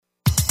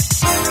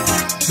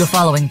The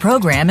following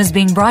program is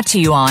being brought to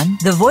you on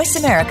the Voice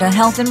America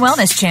Health and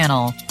Wellness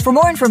Channel. For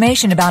more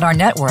information about our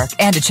network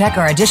and to check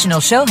our additional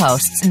show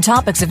hosts and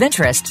topics of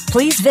interest,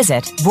 please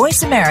visit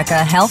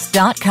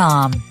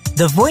voiceamericahealth.com.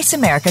 The Voice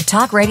America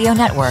Talk Radio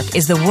Network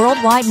is the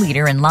worldwide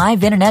leader in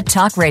live Internet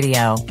talk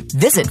radio.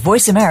 Visit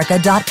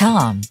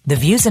voiceamerica.com. The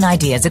views and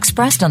ideas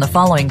expressed on the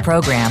following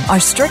program are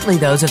strictly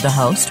those of the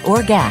host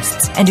or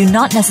guests and do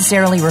not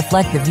necessarily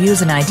reflect the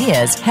views and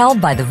ideas held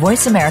by the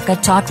Voice America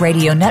Talk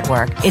Radio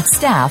Network, its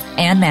staff,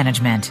 and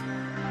management.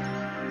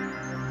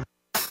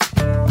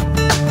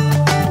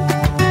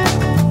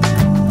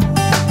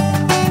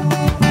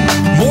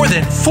 More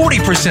than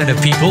 40%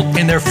 of people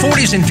in their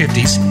 40s and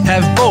 50s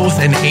have both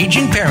an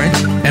aging parent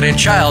and a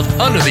child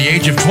under the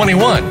age of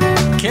 21.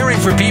 Caring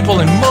for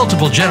people in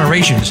multiple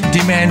generations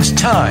demands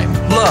time,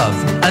 love,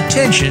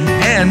 attention,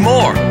 and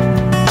more.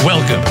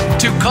 Welcome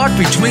to Caught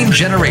Between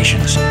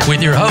Generations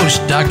with your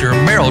host, Dr.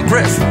 Meryl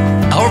Griff.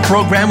 Our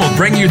program will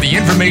bring you the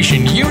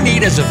information you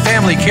need as a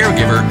family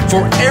caregiver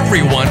for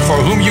everyone for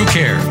whom you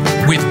care,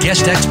 with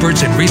guest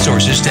experts and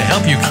resources to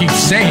help you keep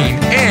sane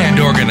and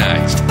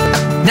organized.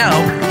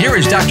 Now, here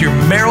is Dr.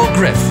 Meryl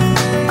Griff.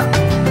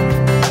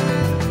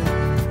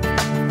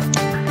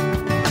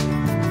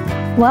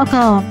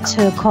 Welcome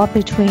to Caught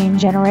Between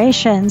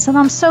Generations, and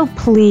I'm so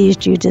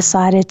pleased you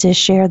decided to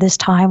share this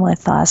time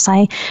with us.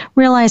 I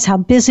realize how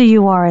busy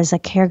you are as a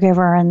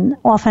caregiver and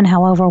often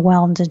how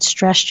overwhelmed and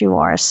stressed you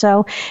are.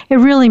 So it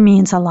really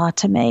means a lot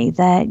to me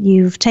that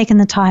you've taken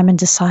the time and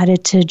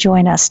decided to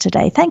join us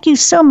today. Thank you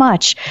so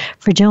much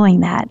for doing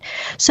that.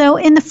 So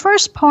in the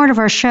first part of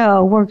our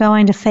show, we're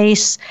going to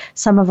face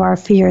some of our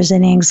fears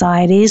and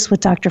anxieties with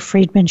Dr.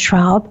 Friedemann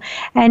Schaub,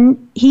 and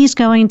he's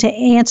going to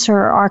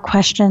answer our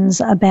questions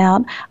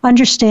about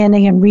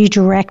understanding and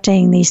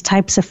redirecting these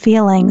types of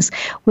feelings,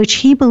 which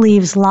he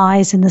believes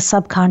lies in the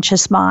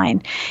subconscious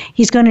mind.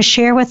 He's going to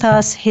share with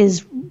us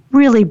his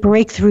really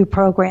breakthrough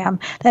program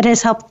that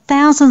has helped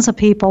thousands of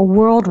people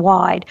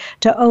worldwide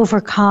to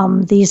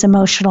overcome these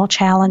emotional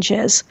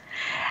challenges.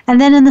 And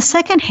then in the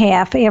second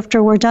half,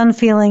 after we're done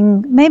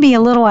feeling maybe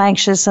a little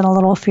anxious and a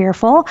little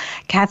fearful,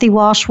 Kathy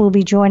Walsh will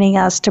be joining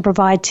us to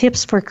provide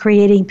tips for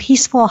creating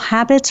peaceful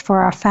habits for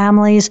our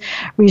families,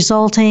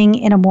 resulting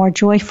in a more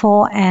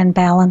joyful and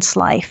balanced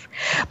life.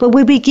 But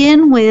we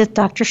begin with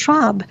Dr.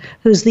 Schaub,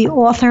 who's the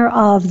author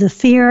of The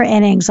Fear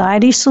and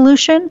Anxiety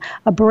Solution,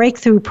 a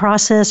breakthrough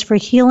process for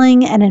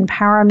healing and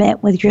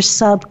empowerment with your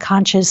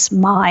subconscious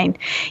mind.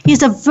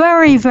 He's a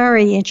very,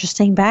 very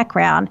interesting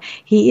background.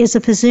 He is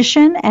a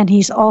physician and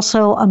he's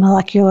also a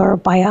molecular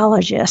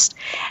biologist.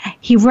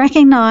 He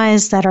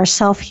recognized that our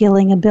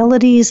self-healing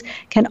abilities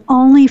can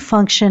only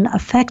function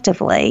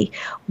effectively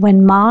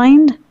when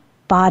mind,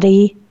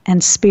 body,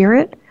 and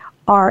spirit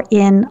are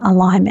in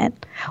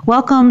alignment.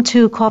 Welcome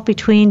to Caught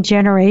Between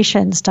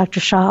Generations, Dr.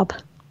 Schaub.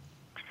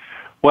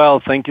 Well,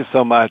 thank you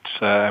so much.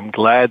 I'm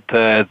glad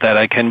that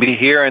I can be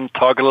here and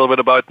talk a little bit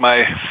about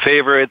my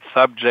favorite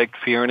subject,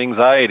 fear and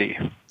anxiety.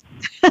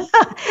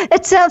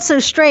 It sounds so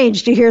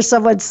strange to hear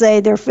someone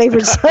say their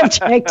favorite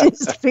subject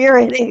is fear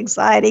and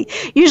anxiety.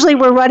 Usually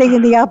we're running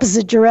in the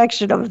opposite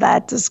direction of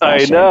that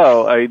discussion.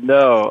 I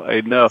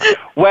know.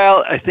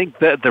 Well, I think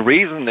that the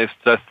reason is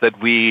just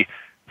that we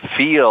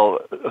feel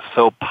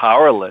so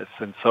powerless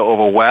and so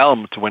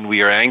overwhelmed when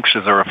we are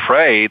anxious or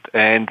afraid,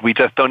 and we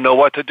just don't know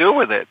what to do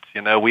with it.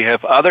 You know, we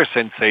have other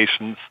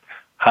sensations,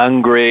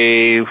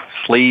 hungry,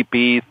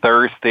 sleepy,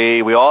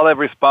 thirsty. We all have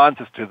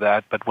responses to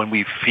that, but when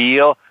we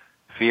feel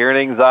fear and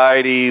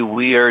anxiety,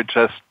 we are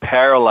just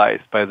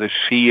paralyzed by the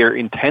sheer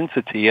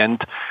intensity.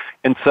 And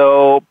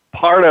so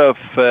part of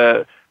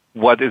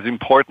what is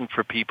important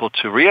for people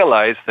to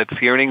realize that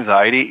fear and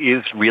anxiety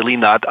is really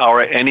not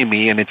our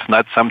enemy, and it's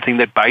not something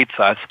that bites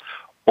us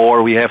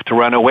or we have to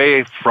run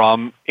away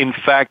from. In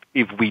fact,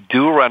 if we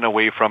do run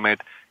away from it,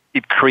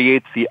 it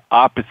creates the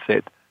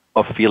opposite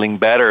of feeling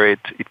better.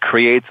 It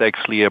creates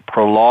actually a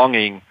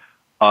prolonging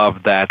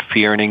of that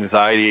fear and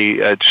anxiety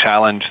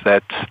challenge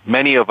that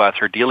many of us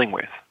are dealing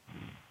with.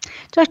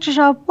 Dr.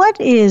 Schaub, what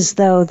is,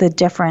 though, the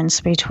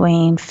difference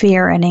between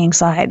fear and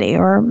anxiety?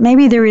 Or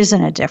maybe there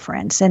isn't a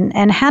difference.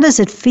 And how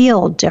does it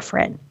feel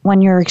different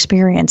when you're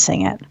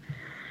experiencing it?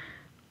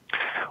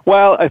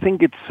 Well, I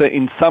think it's,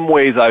 in some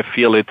ways, I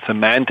feel it's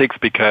semantics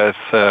because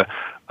I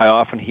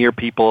often hear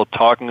people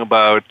talking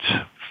about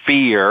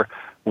fear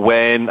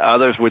when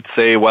others would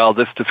say, well,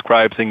 this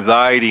describes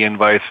anxiety and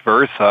vice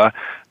versa.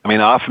 I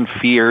mean, often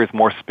fear is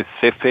more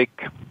specific,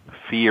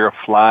 fear of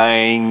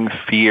flying,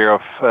 fear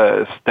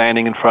of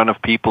standing in front of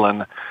people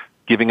and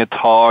giving a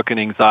talk, and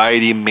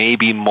anxiety may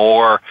be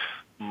more,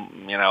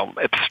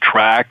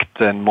 abstract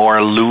and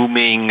more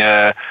looming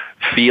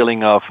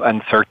feeling of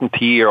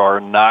uncertainty or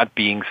not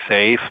being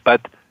safe, but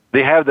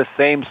they have the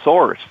same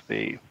source.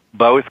 They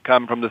both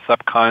come from the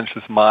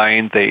subconscious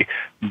mind. They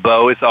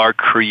both are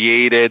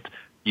created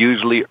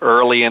usually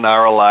early in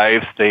our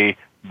lives. They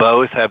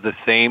both have the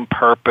same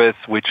purpose,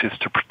 which is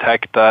to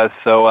protect us.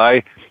 So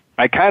I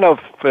kind of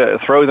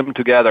throw them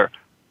together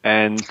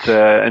and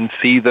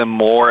see them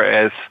more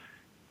as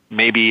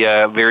maybe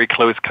very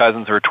close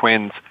cousins or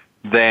twins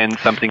than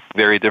something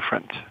very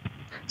different.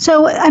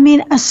 So, I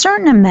mean, a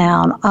certain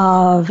amount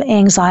of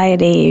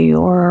anxiety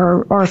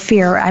or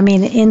fear, I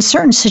mean, in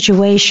certain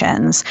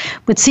situations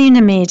would seem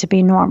to me to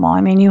be normal.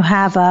 I mean, you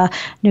have a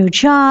new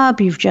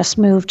job, you've just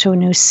moved to a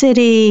new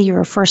city,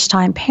 you're a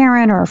first-time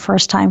parent or a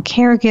first-time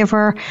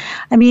caregiver.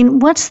 I mean,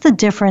 what's the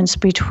difference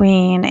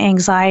between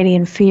anxiety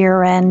and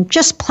fear and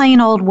just plain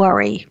old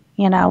worry?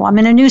 You know, I'm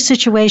in a new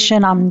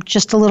situation, I'm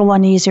just a little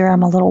uneasy,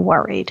 I'm a little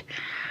worried.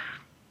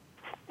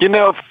 You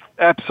know,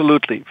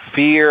 absolutely.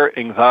 Fear,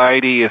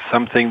 anxiety is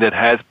something that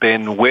has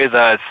been with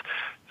us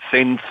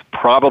since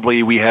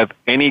probably we have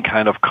any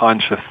kind of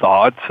conscious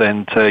thoughts,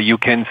 and you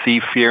can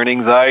see fear and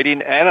anxiety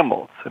in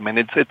animals. I mean,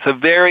 it's a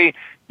very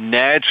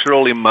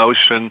natural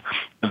emotion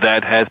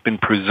that has been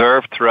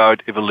preserved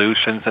throughout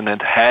evolutions, and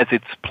it has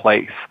its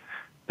place.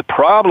 The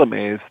problem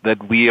is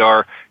that we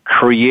are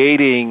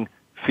creating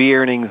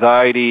fear and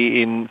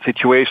anxiety in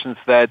situations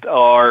that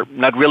are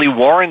not really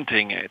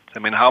warranting it. I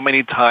mean, how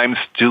many times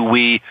do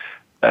we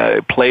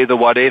play the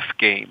what-if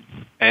game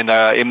and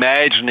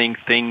imagining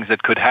things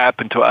that could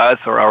happen to us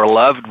or our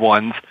loved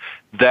ones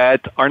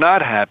that are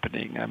not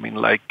happening? I mean,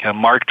 like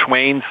Mark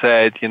Twain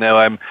said, you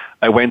know,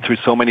 I went through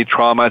so many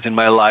traumas in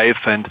my life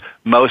and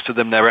most of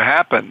them never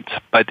happened.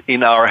 But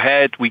in our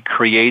head, we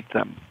create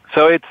them.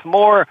 So it's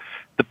more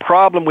the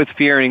problem with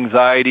fear and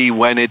anxiety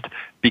when it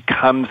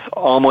becomes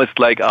almost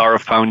like our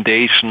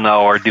foundation,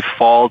 our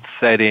default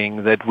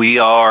setting, that we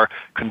are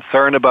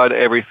concerned about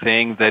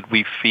everything, that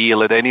we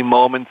feel at any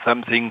moment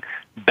something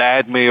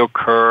bad may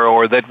occur,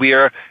 or that we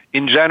are,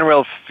 in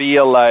general,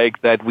 feel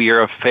like that we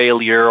are a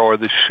failure or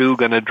the shoe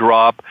going to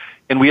drop,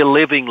 and we are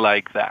living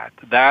like that.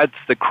 That's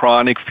the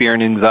chronic fear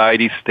and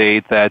anxiety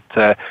state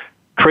that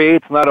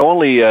creates not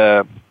only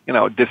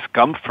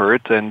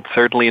discomfort and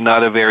certainly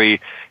not a very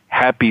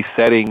happy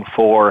setting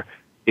for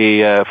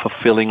a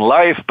fulfilling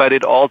life, but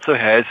it also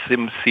has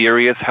some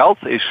serious health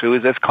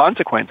issues as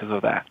consequences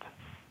of that.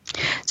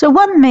 So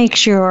what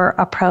makes your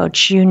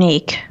approach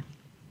unique?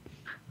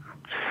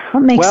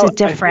 What makes it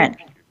different?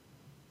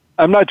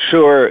 I'm not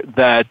sure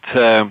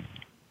that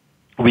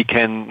we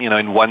can,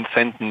 in one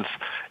sentence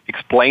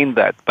explain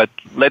that, but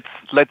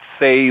let's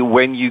say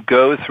when you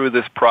go through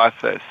this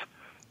process,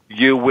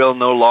 you will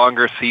no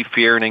longer see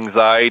fear and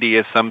anxiety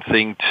as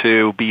something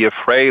to be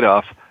afraid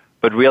of,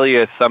 but really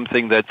as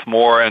something that's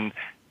more an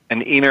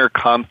inner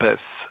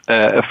compass,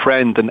 a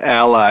friend, an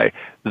ally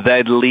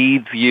that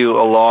leads you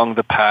along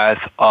the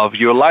path of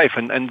your life.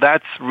 And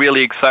that's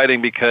really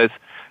exciting because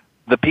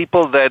the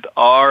people that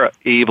are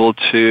able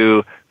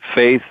to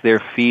face their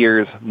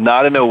fears,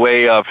 not in a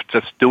way of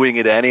just doing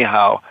it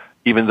anyhow,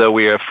 even though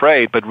we are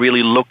afraid, but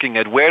really looking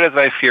at where does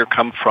my fear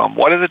come from?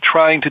 What is it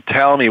trying to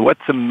tell me?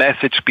 What's the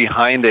message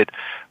behind it?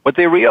 What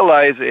they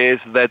realize is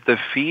that the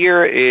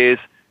fear is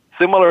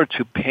similar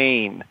to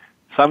pain,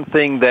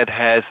 something that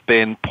has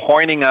been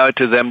pointing out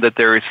to them that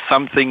there is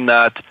something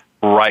not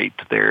right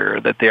there,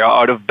 that they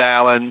are out of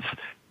balance,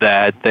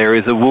 that there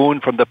is a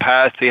wound from the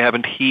past they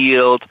haven't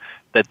healed,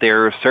 that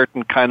there are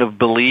certain kind of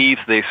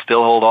beliefs they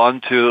still hold on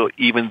to,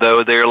 even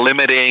though they're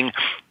limiting.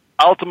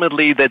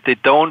 Ultimately, that they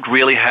don't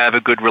really have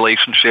a good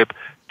relationship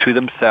to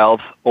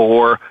themselves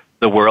or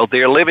the world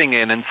they're living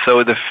in. And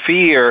so the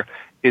fear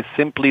is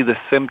simply the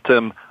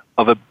symptom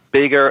of a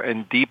bigger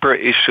and deeper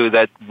issue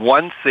that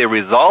once they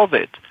resolve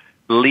it,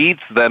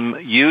 leads them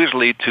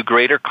usually to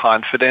greater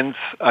confidence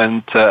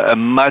and a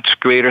much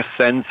greater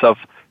sense of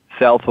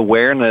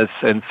self-awareness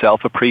and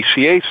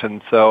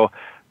self-appreciation. So,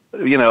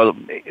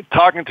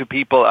 talking to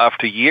people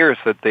after years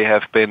that they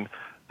have been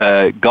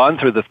gone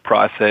through this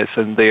process,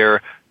 and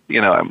they're,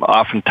 I'm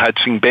often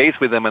touching base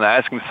with them and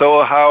asking,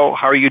 so how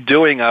are you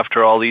doing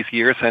after all these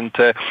years? And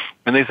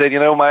they said,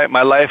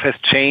 my life has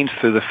changed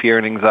through the fear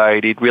and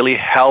anxiety. It really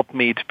helped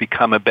me to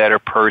become a better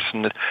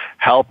person. It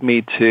helped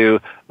me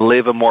to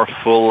live a more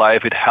full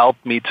life. It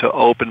helped me to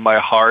open my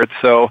heart.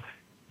 So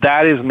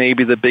that is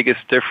maybe the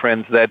biggest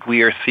difference, that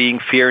we are seeing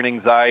fear and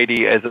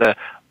anxiety as an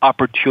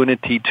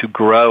opportunity to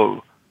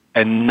grow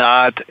and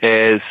not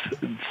as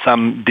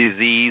some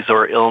disease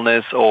or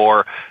illness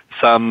or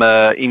some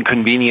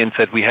inconvenience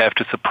that we have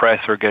to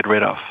suppress or get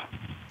rid of.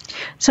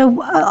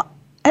 So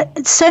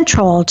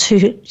central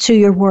to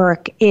your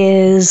work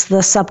is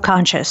the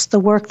subconscious, the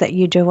work that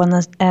you do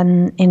and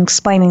in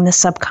explaining the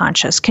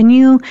subconscious. Can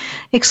you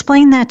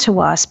explain that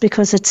to us?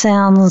 Because it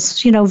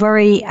sounds,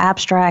 very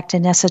abstract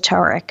and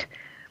esoteric.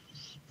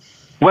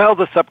 Well,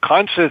 the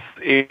subconscious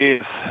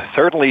is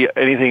certainly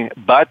anything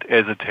but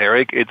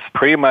esoteric. It's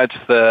pretty much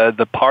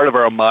the part of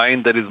our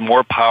mind that is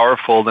more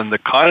powerful than the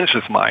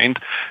conscious mind,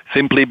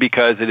 simply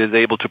because it is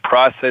able to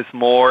process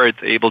more,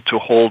 it's able to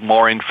hold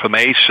more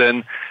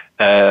information.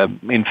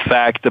 In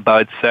fact,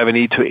 about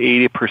 70 to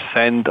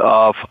 80%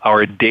 of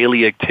our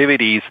daily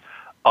activities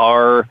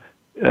are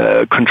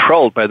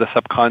controlled by the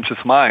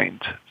subconscious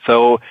mind.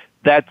 So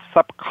that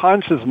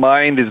subconscious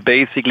mind is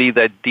basically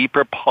that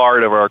deeper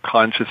part of our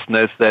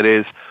consciousness that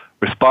is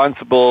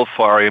responsible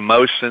for our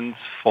emotions,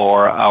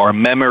 for our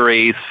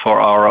memories,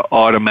 for our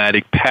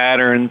automatic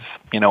patterns.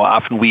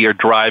 Often we are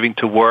driving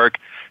to work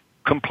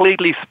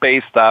completely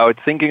spaced out,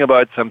 thinking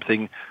about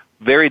something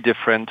very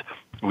different.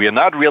 We are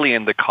not really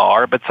in the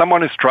car, but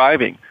someone is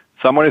driving.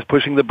 Someone is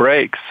pushing the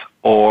brakes.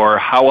 Or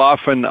how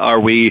often are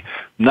we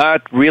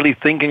not really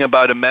thinking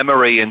about a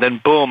memory, and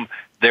then boom,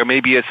 there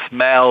may be a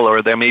smell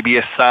or there may be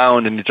a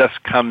sound and it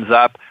just comes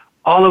up.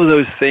 All of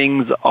those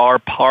things are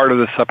part of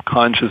the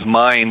subconscious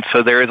mind,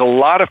 so there is a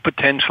lot of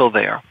potential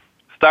there.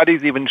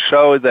 Studies even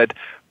show that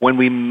when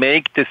we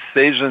make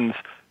decisions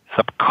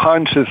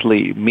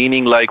subconsciously,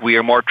 meaning like we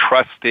are more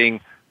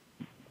trusting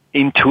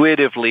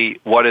intuitively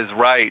what is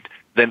right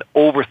than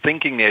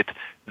overthinking it,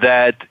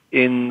 that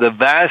in the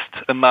vast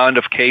amount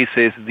of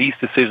cases, these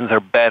decisions are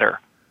better.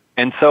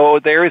 And so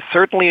there is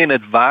certainly an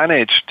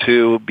advantage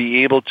to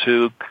be able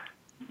to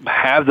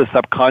have the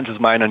subconscious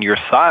mind on your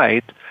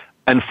side.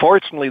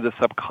 Unfortunately, the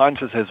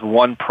subconscious has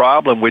one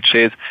problem, which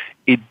is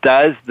it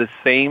does the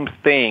same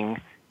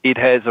thing it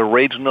has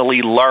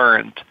originally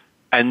learned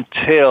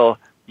until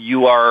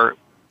you are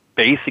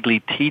basically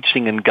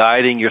teaching and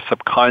guiding your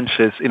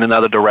subconscious in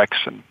another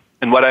direction.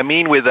 And what I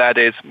mean with that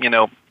is,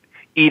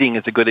 eating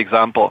is a good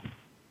example.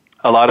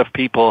 A lot of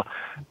people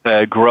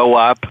grow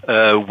up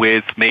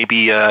with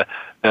maybe a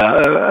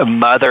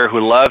mother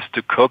who loves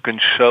to cook and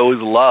shows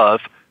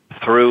love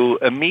through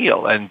a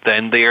meal, and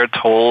then they are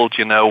told,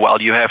 well,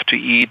 you have to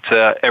eat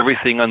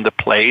everything on the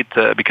plate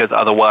because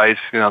otherwise,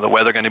 the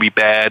weather going to be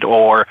bad,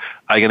 or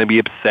I'm going to be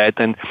upset,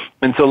 and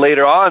so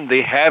later on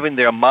they have in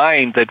their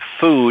mind that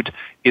food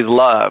is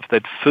love,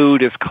 that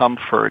food is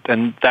comfort,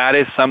 and that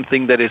is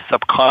something that is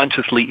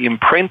subconsciously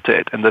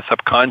imprinted, and the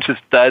subconscious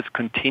does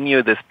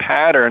continue this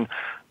pattern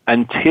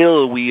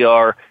until we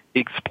are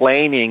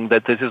explaining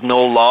that this is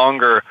no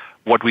longer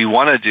what we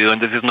want to do, and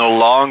this is no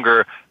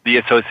longer the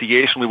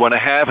association we want to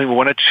have, and we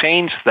want to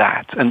change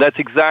that. And that's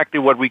exactly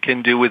what we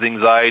can do with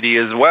anxiety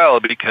as well,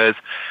 because,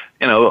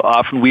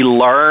 often we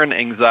learn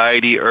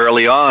anxiety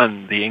early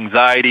on, the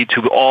anxiety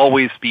to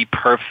always be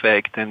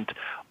perfect and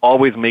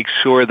always make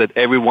sure that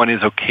everyone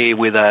is okay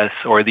with us,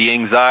 or the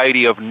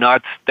anxiety of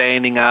not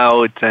standing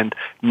out and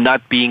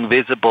not being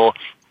visible.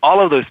 All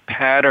of those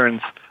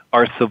patterns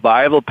are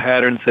survival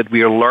patterns that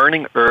we are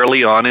learning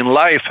early on in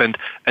life, and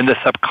the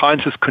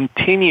subconscious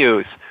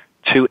continues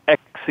to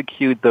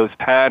execute those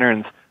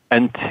patterns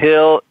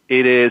until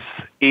it is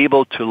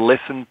able to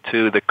listen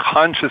to the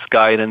conscious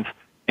guidance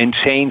and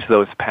change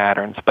those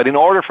patterns. But in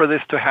order for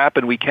this to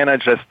happen, we cannot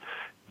just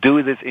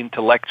do this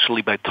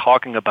intellectually by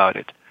talking about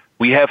it.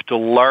 We have to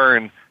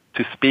learn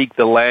to speak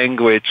the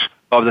language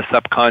of the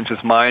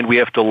subconscious mind. We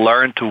have to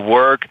learn to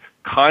work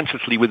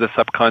consciously with the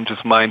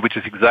subconscious mind, which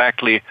is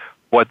exactly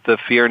what the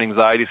Fear and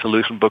Anxiety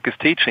Solution book is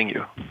teaching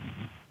you.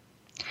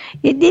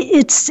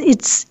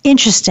 It's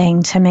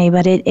interesting to me,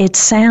 but it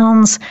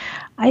sounds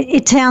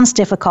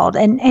difficult.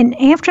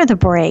 And after the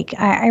break,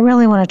 I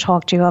really want to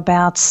talk to you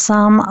about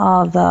some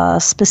of the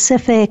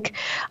specific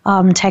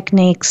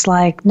techniques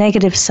like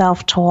negative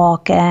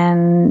self-talk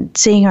and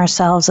seeing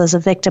ourselves as a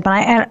victim.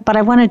 But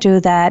I want to do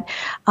that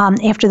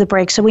after the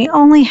break. So we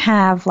only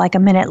have like a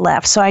minute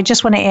left. So I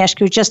just want to ask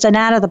you just an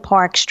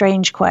out-of-the-park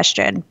strange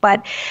question,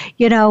 but,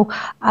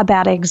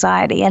 about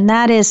anxiety. And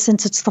that is,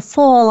 since it's the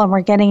fall and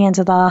we're getting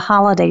into the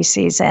holiday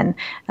season,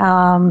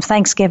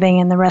 Thanksgiving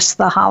and the rest of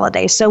the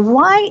holidays. So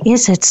why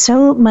is it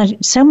so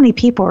many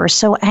people are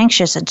so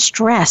anxious and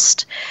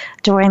stressed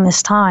during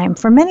this time?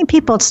 For many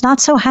people, it's not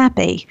so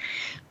happy.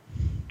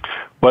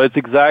 Well, it's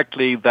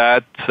exactly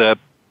that,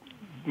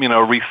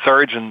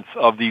 resurgence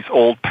of these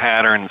old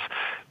patterns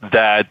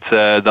that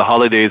the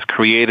holidays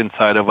create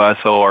inside of us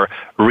or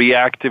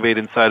reactivate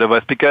inside of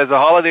us, because the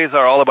holidays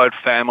are all about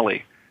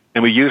family.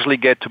 And we usually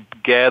get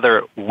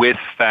together with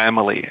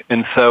family.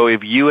 And so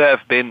if you have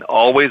been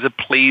always a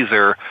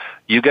pleaser,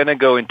 you're going to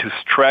go into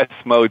stress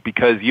mode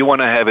because you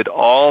want to have it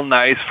all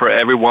nice for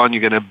everyone.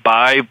 You're going to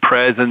buy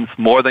presents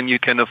more than you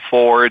can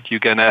afford. You're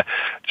going to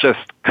just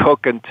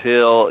cook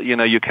until,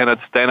 you cannot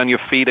stand on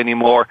your feet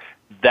anymore.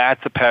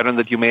 That's a pattern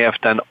that you may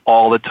have done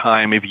all the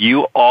time. If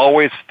you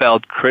always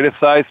felt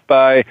criticized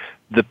by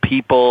the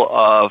people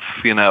of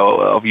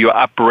your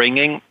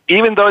upbringing,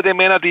 even though they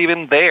may not be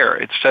even there,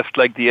 it's just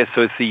like the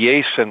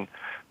association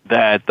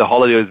that the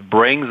holidays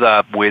brings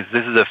up with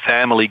this is a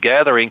family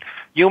gathering.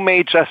 You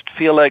may just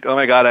feel like, oh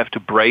my God, I have to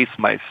brace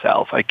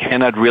myself. I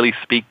cannot really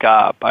speak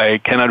up. I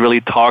cannot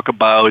really talk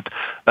about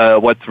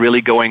what's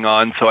really going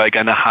on, so I'm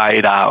going to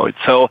hide out.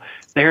 So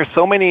there are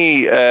so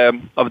many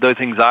of those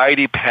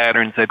anxiety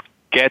patterns that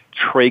get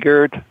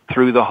triggered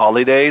through the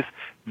holidays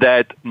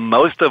that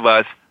most of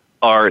us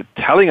are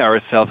telling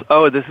ourselves,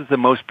 oh, this is the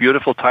most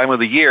beautiful time of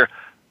the year,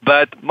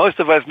 but most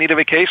of us need a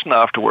vacation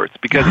afterwards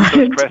because it's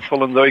so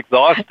stressful and so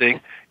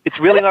exhausting. It's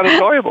really not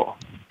enjoyable.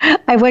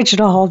 I want you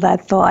to hold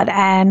that thought,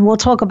 and we'll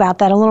talk about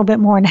that a little bit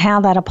more and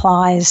how that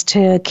applies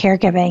to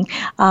caregiving.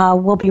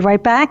 We'll be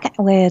right back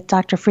with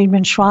Dr.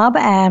 Friedemann Schwab,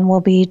 and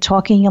we'll be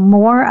talking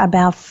more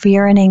about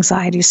Fear and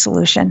Anxiety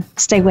Solution.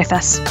 Stay with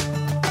us.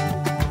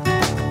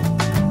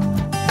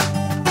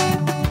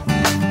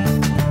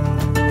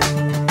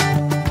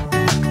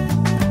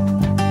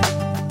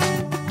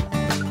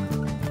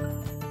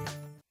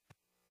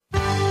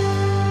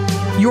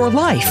 Your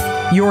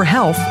life, your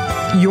health,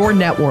 your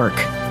network.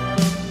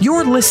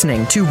 You're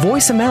listening to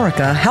Voice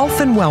America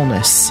Health and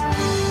Wellness.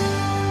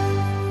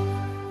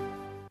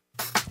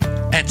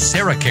 At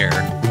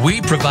SarahCare, we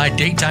provide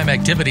daytime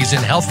activities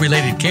and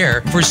health-related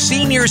care for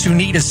seniors who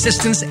need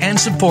assistance and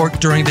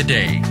support during the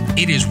day.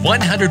 It is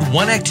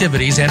 101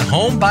 activities and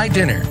home by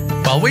dinner.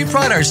 While we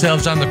pride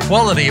ourselves on the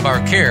quality of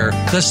our care,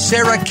 the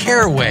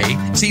SarahCare way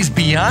sees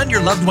beyond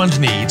your loved one's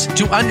needs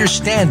to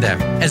understand them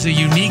as a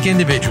unique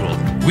individual.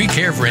 We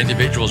care for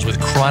individuals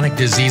with chronic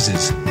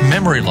diseases,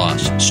 memory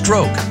loss,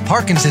 stroke,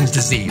 Parkinson's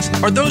disease,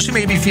 or those who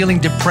may be feeling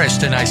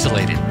depressed and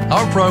isolated.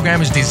 Our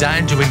program is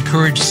designed to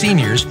encourage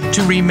seniors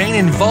to remain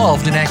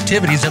involved in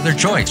activities of their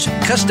choice,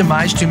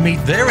 customized to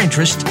meet their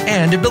interests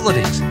and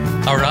abilities.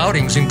 Our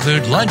outings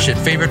include lunch at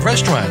favorite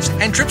restaurants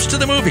and trips to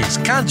the movies,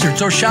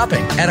 concerts, or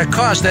shopping at a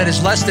cost that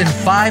is less than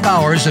 5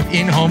 hours of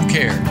in-home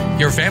care.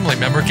 Your family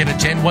member can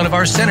attend one of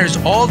our centers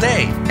all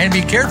day and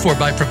be cared for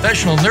by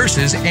professional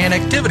nurses and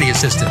activity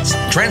assistants.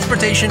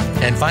 Transportation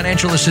and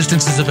financial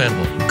assistance is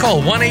available. Call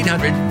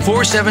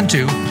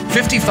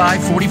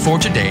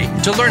 1-800-472-5544 today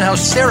to learn how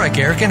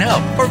SarahCare can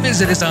help, or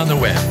visit us on the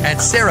web at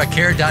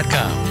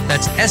sarahcare.com.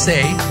 That's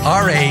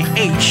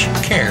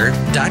SARAH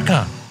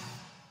care.com.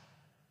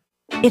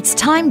 It's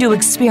time to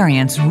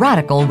experience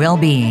radical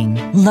well-being.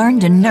 Learn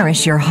to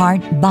nourish your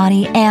heart,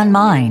 body, and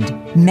mind.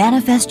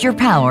 Manifest your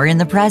power in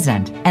the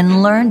present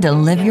and learn to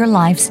live your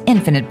life's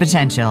infinite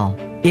potential.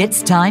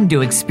 It's time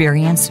to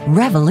experience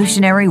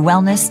Revolutionary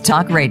Wellness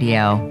Talk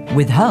Radio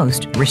with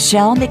host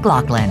Rochelle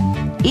McLaughlin.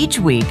 Each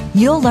week,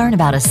 you'll learn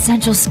about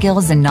essential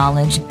skills and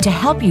knowledge to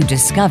help you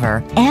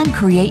discover and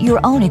create your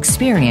own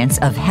experience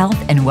of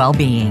health and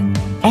well-being.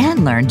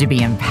 And learn to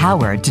be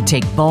empowered to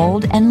take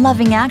bold and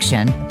loving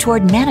action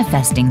toward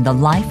manifesting the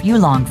life you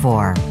long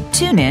for.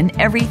 Tune in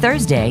every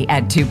Thursday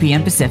at 2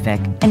 p.m. Pacific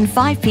and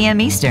 5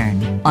 p.m.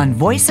 Eastern on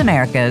Voice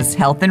America's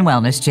Health and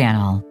Wellness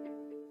Channel.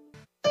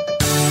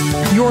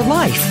 Your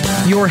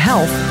life, your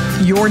health,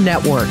 your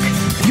network.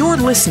 You're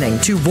listening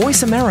to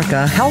Voice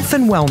America Health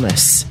and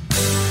Wellness.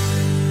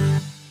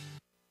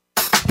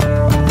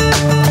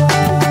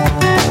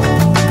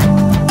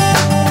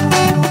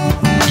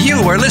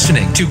 You are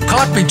listening to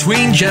Caught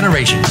Between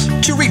Generations.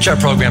 To reach our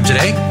program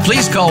today,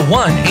 please call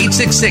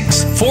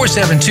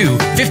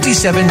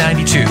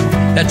 1-866-472-5792.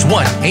 That's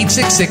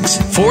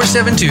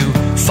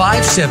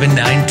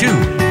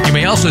 1-866-472-5792. You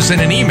may also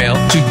send an email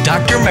to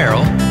Dr.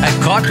 Merrill at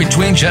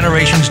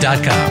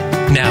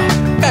CaughtBetweenGenerations.com. Now,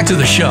 back to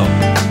the show.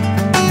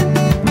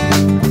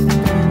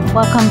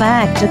 Welcome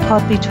back to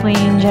Caught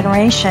Between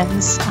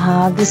Generations.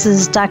 This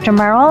is Dr.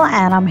 Merrill,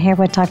 and I'm here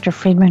with Dr.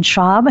 Friedemann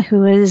Schaub,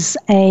 who is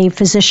a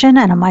physician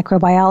and a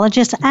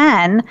microbiologist,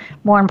 and,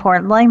 more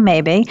importantly,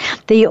 maybe,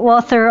 the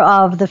author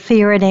of The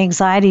Fear and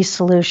Anxiety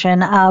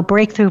Solution, a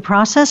breakthrough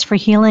process for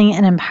healing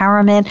and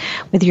empowerment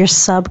with your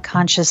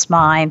subconscious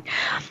mind.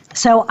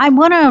 So I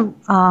want to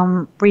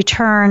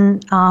return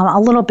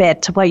a little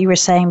bit to what you were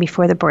saying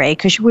before the break,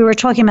 because we were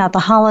talking about the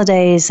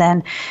holidays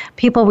and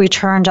people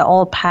return to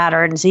old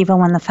patterns even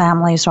when the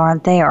families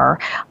aren't there.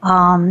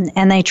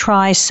 And they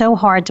try so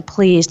hard to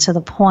please to the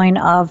point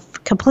of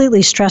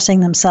completely stressing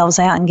themselves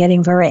out and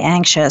getting very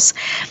anxious.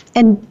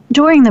 And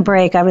during the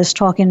break, I was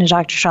talking to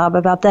Dr. Schaub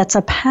about that's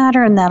a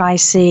pattern that I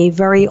see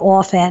very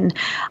often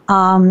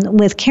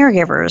with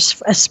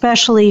caregivers,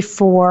 especially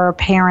for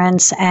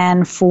parents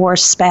and for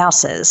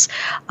spouses,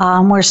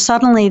 where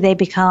suddenly they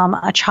become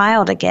a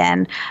child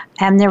again,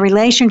 and their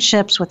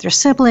relationships with their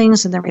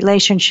siblings and their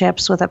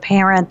relationships with a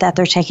parent that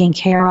they're taking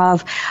care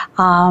of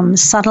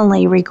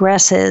suddenly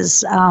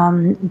regresses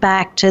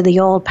back to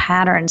the old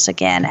patterns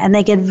again. And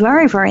they get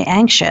very, very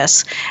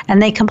anxious,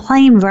 and they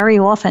complain very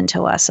often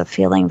to us of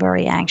feeling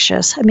very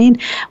anxious. I mean,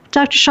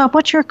 Dr. Schaub,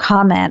 what's your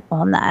comment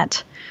on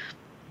that?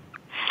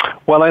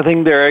 Well, I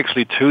think there are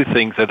actually two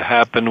things that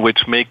happen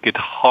which make it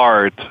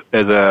hard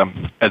as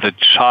a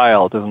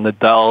child, as an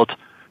adult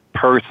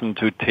person,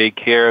 to take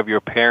care of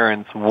your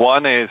parents.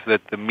 One is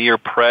that the mere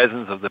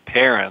presence of the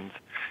parents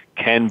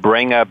can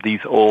bring up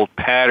these old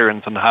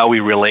patterns on how we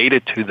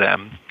related to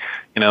them.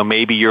 You know,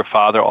 maybe your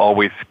father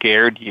always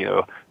scared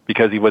you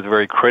because he was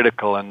very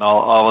critical, and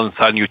all of a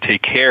sudden you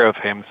take care of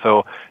him.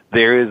 So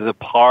there is a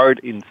part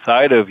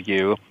inside of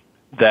you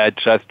that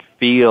just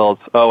feels,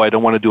 oh, I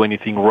don't want to do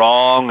anything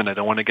wrong, and I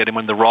don't want to get him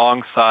on the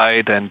wrong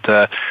side. And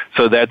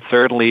so that's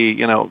certainly,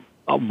 you know,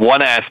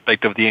 one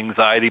aspect of the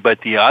anxiety. But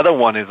the other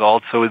one is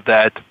also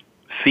that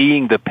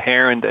seeing the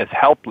parent as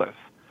helpless,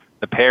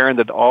 the parent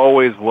that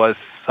always was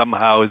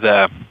somehow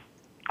the,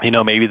 you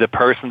know, maybe the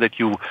person that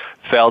you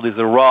felt is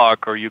a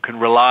rock or you can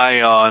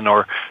rely on,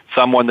 or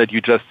someone that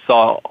you just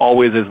saw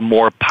always as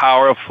more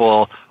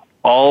powerful,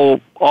 all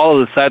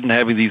of a sudden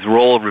having these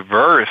roles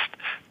reversed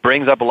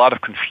brings up a lot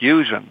of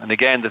confusion. And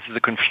again, this is a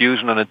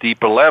confusion on a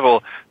deeper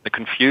level, the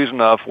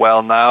confusion of,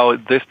 well, now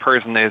this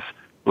person is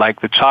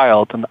like the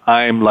child and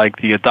I'm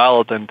like the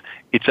adult, and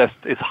it just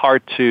is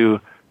hard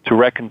to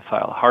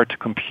reconcile, hard to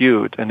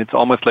compute. And it's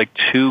almost like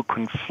two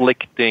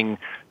conflicting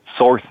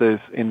sources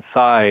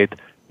inside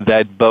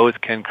that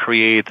both can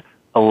create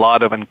a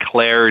lot of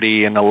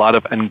unclarity and a lot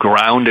of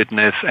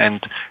ungroundedness,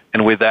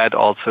 and with that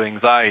also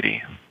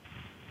anxiety.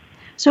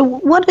 So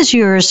what is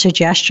your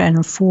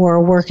suggestion for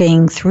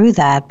working through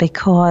that?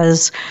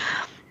 Because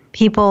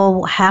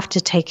people have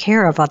to take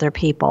care of other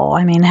people.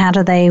 I mean, how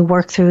do they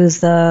work through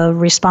the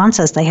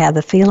responses they have,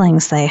 the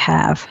feelings they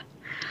have?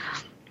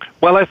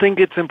 Well, I think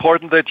it's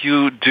important that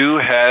you do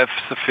have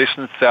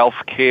sufficient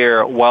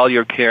self-care while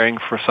you're caring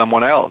for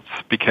someone else,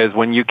 because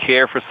when you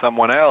care for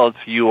someone else,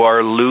 you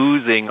are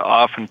losing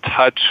often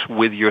touch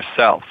with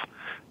yourself.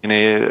 You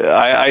know,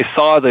 I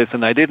saw this,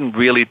 and I didn't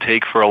really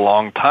take for a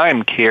long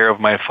time care of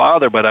my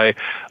father, but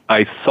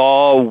I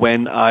saw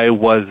when I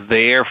was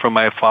there for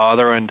my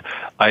father, and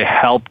I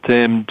helped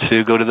him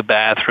to go to the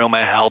bathroom.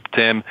 I helped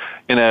him,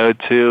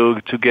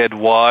 to get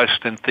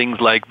washed and things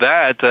like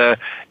that.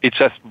 It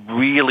just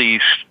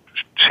really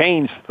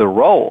changed the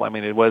role. I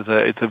mean,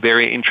 it's a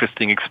very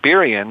interesting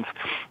experience,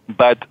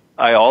 but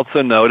I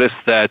also noticed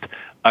that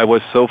I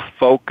was so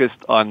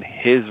focused on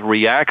his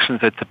reactions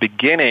at the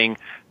beginning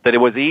that it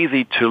was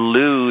easy to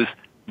lose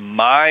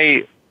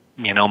my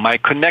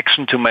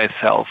connection to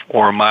myself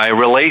or my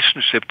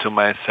relationship to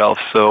myself.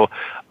 So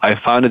I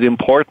found it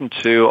important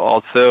to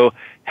also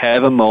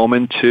have a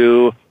moment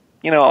to,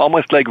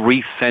 almost like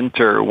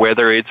recenter,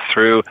 whether it's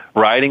through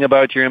writing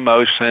about your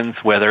emotions,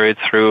 whether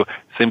it's through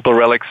simple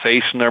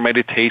relaxation or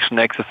meditation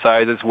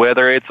exercises,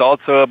 whether it's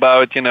also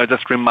about,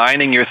 just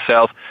reminding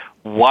yourself,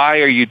 why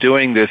are you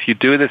doing this? You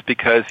do this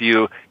because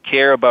you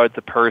care about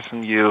the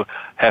person, you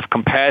have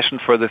compassion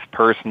for this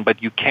person,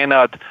 but you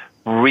cannot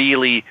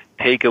really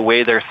take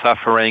away their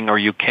suffering, or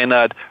you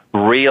cannot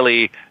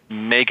really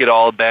make it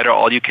all better.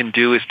 All you can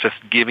do is just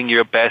giving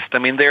your best. I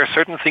mean, there are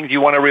certain things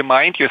you want to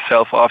remind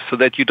yourself of so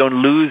that you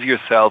don't lose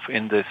yourself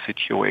in this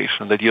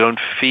situation, that you don't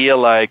feel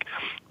like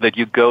that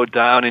you go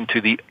down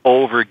into the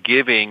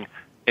over-giving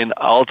and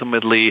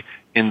ultimately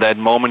in that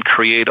moment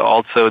create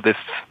also this,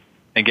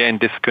 again,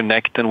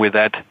 disconnecting with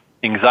that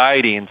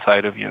anxiety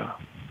inside of you.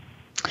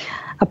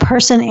 A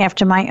person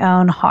after my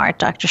own heart,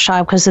 Dr.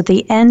 Scheib, because at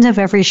the end of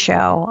every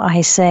show,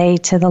 I say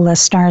to the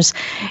listeners,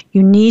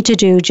 you need to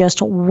do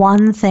just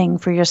one thing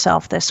for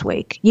yourself this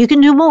week. You can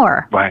do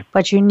more, right,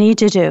 but you need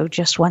to do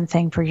just one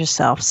thing for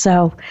yourself.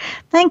 So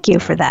thank you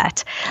for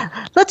that.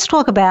 Let's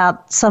talk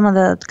about some of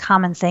the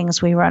common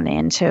things we run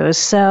into.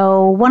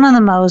 So one of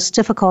the most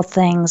difficult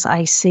things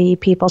I see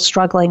people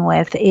struggling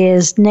with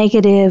is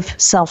negative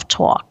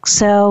self-talk.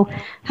 So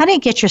how do you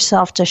get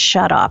yourself to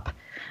shut up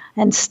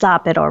and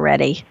stop it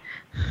already?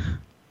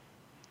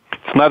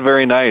 It's not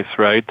very nice,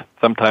 right?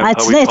 Sometimes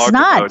it's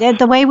not.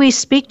 The way we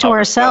speak to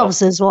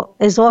ourselves is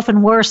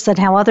often worse than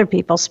how other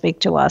people speak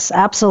to us.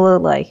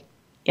 Absolutely.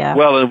 Yeah.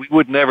 Well, and we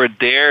would never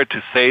dare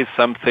to say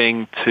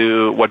something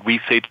to what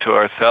we say to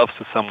ourselves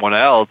to someone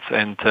else,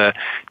 and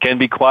can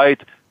be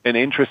quite an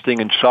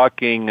interesting and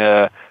shocking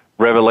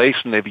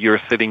revelation if you're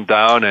sitting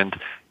down and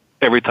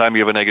every time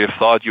you have a negative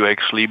thought, you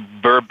actually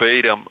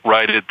verbatim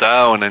write it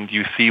down, and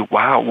you see,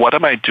 wow, what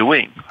am I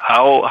doing?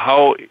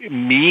 How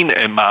mean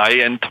am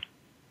I? And,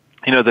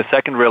 the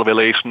second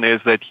revelation is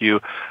that you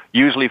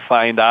usually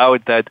find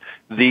out that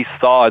these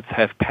thoughts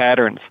have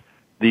patterns.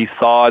 These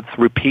thoughts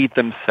repeat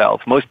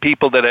themselves. Most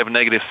people that have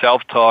negative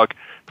self-talk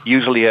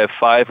usually have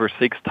 5 or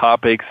 6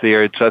 topics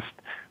they're just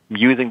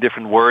using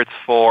different words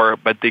for,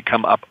 but they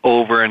come up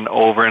over and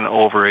over and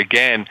over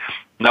again.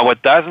 Now,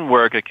 what doesn't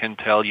work, I can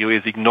tell you,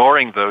 is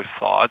ignoring those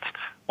thoughts.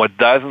 What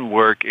doesn't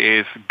work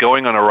is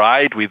going on a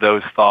ride with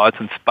those thoughts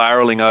and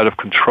spiraling out of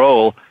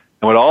control.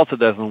 And what also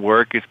doesn't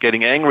work is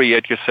getting angry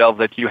at yourself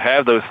that you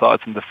have those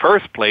thoughts in the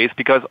first place,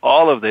 because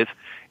all of this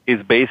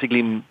is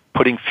basically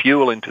putting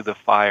fuel into the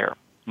fire.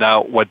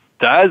 Now, what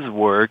does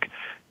work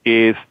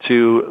is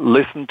to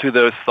listen to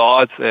those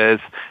thoughts, as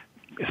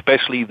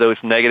especially those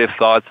negative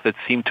thoughts that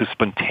seem to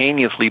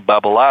spontaneously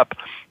bubble up,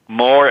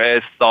 more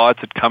as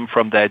thoughts that come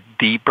from that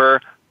deeper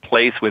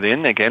place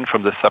within, again,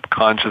 from the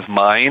subconscious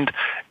mind,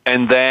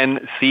 and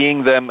then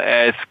seeing them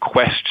as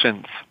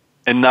questions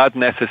and not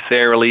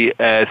necessarily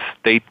as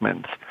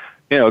statements.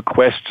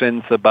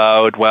 Questions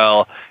about,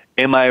 well,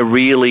 am I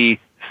really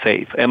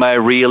safe? Am I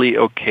really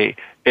okay?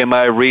 Am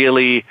I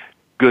really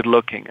good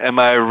looking? Am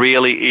I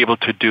really able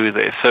to do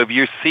this? So if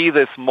you see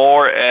this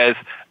more as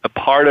a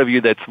part of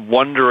you that's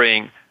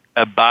wondering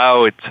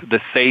about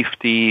the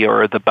safety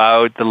or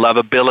about the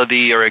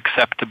lovability or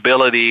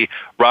acceptability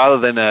rather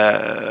than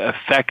a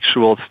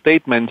factual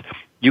statement,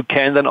 you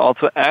can then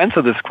also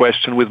answer this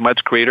question with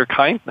much greater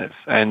kindness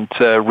and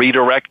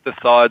redirect the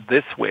thought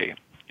this way.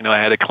 I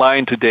had a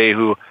client today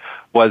who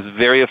was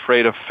very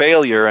afraid of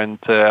failure, and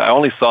I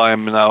only saw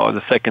him now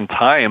the second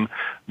time,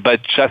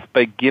 but just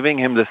by giving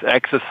him this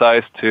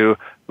exercise to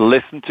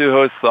listen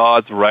to his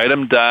thoughts, write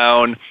them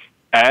down,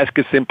 ask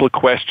a simple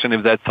question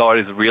if that thought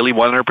is really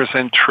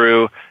 100%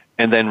 true,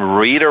 and then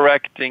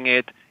redirecting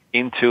it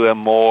into a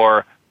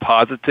more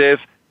positive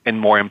and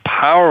more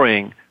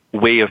empowering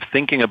way of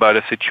thinking about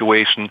a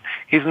situation,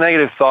 his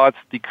negative thoughts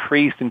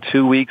decreased in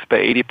 2 weeks by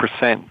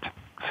 80%,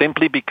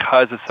 simply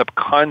because the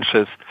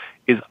subconscious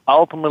is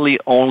ultimately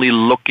only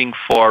looking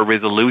for a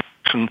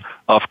resolution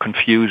of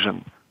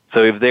confusion.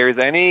 So if there's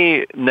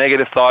any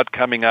negative thought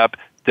coming up,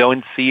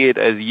 don't see it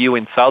as you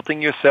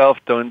insulting yourself.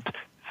 Don't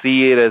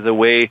see it as a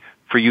way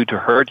for you to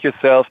hurt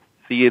yourself.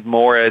 See it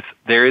more as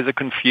there is a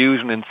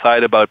confusion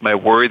inside about my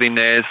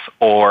worthiness,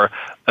 or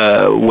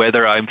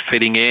whether I'm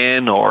fitting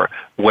in, or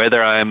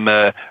whether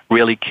I'm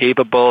really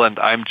capable, and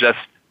I'm just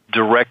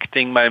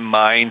directing my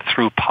mind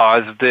through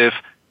positive,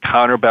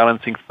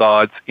 counterbalancing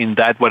thoughts in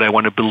that what I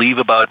want to believe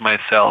about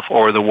myself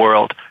or the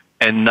world,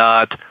 and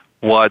not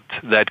what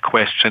that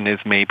question is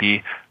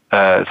maybe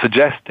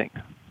suggesting.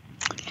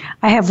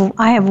 I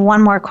have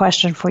one more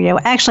question for you.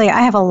 Actually,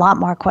 I have a lot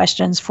more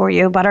questions for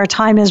you, but our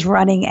time is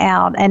running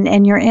out,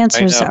 and your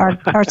answers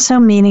are so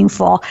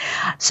meaningful.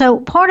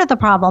 So part of the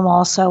problem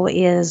also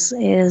is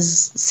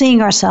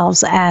seeing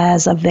ourselves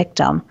as a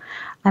victim.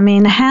 I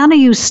mean, how do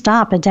you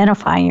stop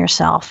identifying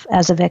yourself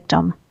as a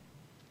victim?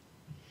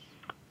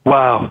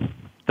 Wow,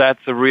 that's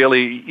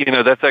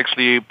that's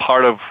actually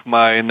part of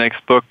my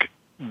next book.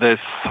 This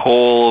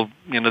whole,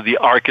 the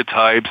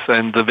archetypes,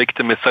 and the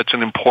victim is such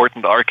an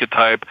important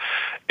archetype.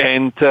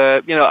 And,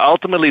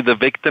 ultimately the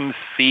victim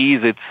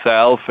sees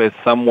itself as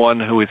someone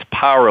who is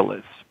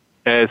powerless,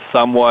 as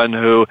someone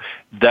who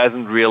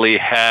doesn't really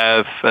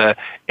have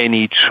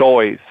any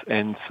choice,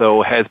 and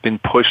so has been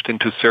pushed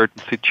into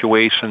certain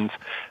situations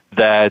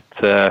that,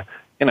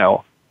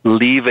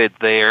 leave it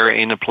there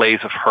in a place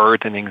of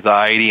hurt and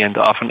anxiety and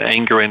often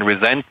anger and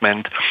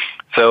resentment.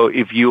 So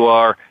if you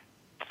are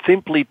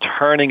simply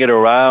turning it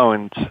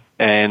around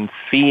and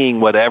seeing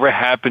whatever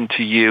happened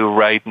to you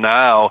right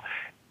now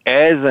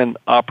as an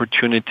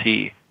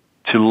opportunity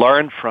to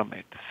learn from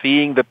it,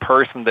 seeing the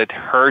person that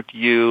hurt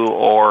you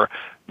or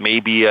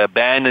maybe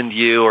abandoned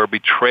you or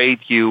betrayed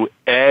you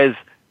as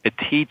a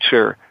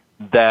teacher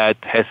that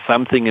has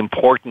something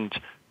important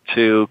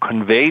to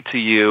convey to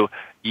you,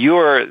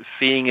 you're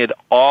seeing it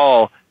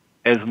all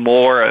as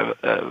more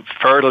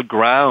fertile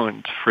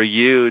ground for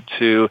you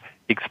to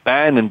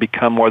expand and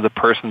become more the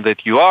person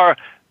that you are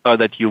or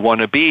that you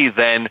want to be,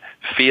 than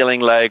feeling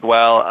like,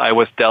 well, I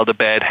was dealt a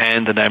bad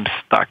hand and I'm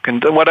stuck.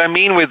 And what I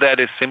mean with that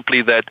is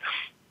simply that,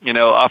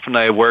 often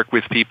I work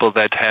with people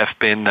that have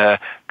been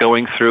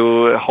going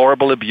through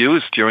horrible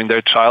abuse during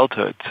their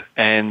childhood.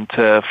 And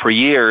for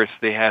years,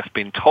 they have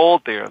been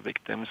told they are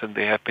victims, and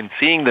they have been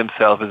seeing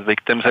themselves as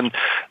victims. And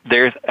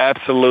there's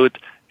absolute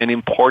an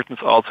importance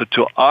also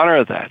to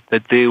honor that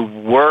they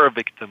were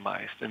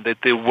victimized and that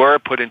they were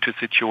put into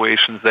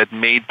situations that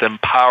made them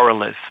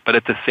powerless. But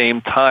at the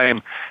same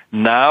time,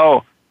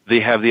 now they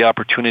have the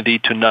opportunity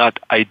to not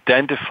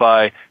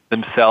identify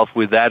themselves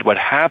with that, what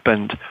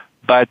happened,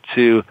 but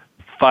to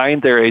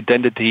find their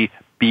identity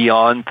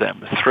beyond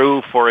them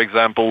through, for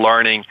example,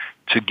 learning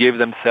to give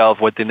themselves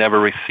what they never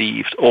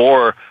received,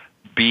 or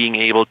being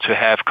able to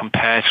have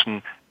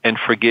compassion and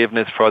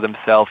forgiveness for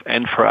themselves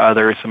and for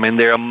others. I mean,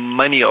 there are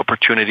many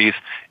opportunities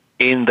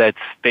in that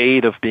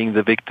state of being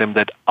the victim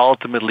that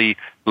ultimately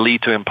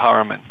lead to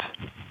empowerment.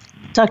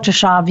 Dr.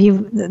 Schaub,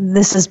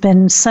 this has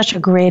been such a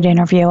great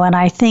interview, and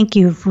I think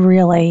you've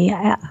really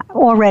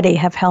already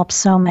have helped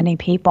so many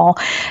people.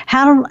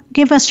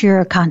 Give us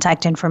your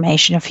contact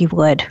information, if you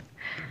would.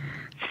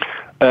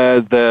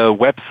 The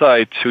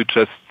website to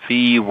just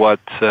see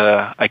what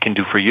I can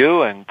do for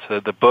you, and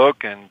the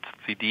book and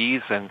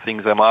CDs and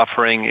things I'm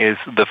offering, is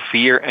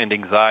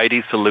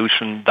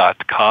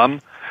thefearandanxietysolution.com.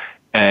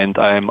 And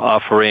I'm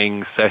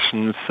offering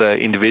sessions,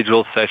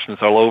 individual sessions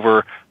all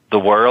over the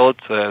world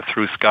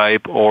through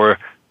Skype or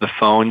the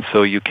phone,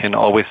 so you can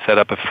always set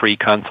up a free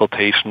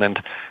consultation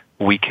and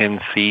we can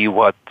see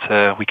what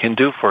we can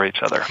do for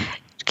each other.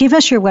 Give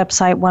us your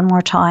website one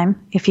more time,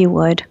 if you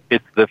would.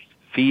 It's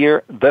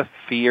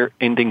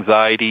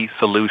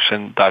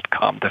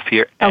thefearandanxietysolution.com.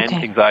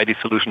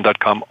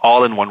 Thefearandanxietysolution.com,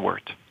 all in one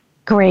word.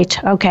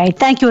 Great. Okay.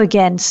 Thank you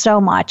again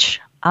so much.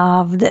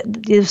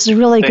 This was a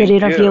really good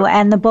interview,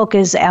 and the book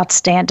is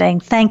outstanding.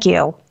 Thank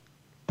you.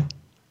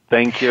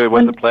 Thank you. It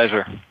was a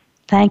pleasure.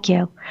 Thank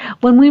you.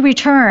 When we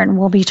return,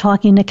 we'll be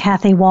talking to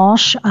Kathy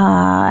Walsh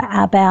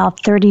about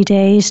 30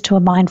 Days to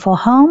a Mindful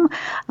Home,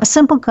 a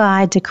simple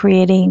guide to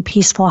creating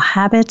peaceful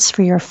habits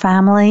for your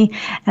family.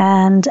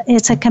 And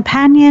it's a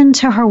companion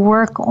to her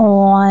work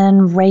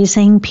on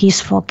raising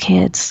peaceful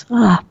kids.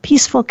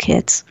 Peaceful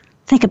kids.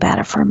 Think about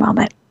it for a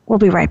moment. We'll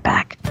be right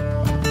back.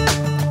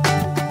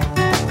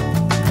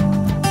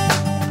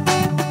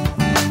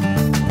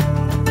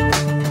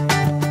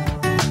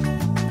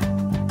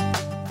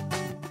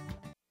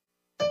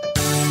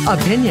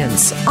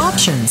 Opinions,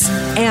 options,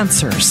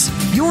 answers.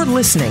 You're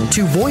listening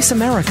to Voice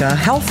America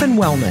Health and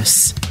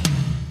Wellness.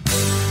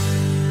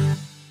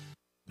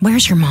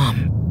 Where's your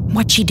mom?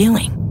 What's she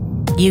doing?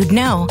 You'd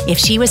know if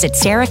she was at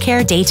Sarah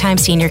Care Daytime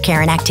Senior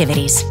Care and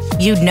Activities.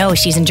 You'd know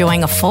she's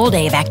enjoying a full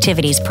day of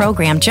activities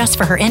programmed just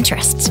for her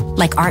interests,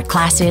 like art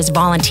classes,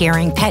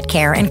 volunteering, pet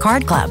care, and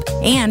card club.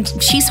 And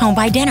she's home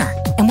by dinner.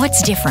 And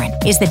what's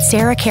different is that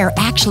Sarah Care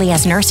actually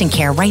has nursing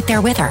care right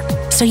there with her,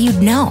 so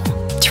you'd know.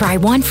 Try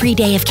one free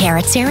day of care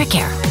at Sarah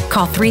Care.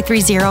 Call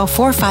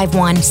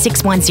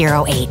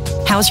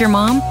 330-451-6108. How's your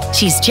mom?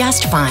 She's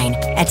just fine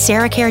at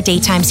Sarah Care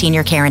Daytime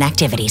Senior Care and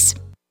Activities.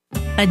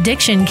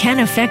 Addiction can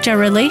affect our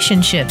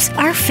relationships,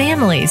 our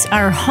families,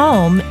 our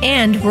home,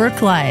 and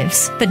work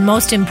lives, but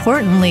most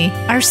importantly,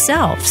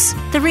 ourselves.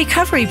 The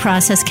recovery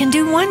process can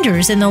do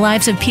wonders in the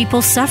lives of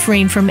people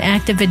suffering from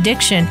active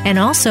addiction and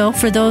also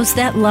for those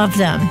that love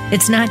them.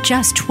 It's not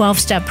just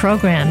 12-step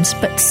programs,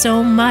 but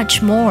so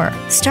much more.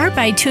 Start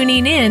by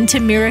tuning in to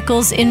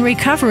Miracles in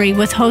Recovery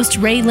with host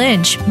Ray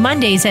Lynch,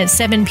 Mondays at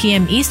 7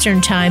 p.m.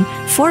 Eastern Time,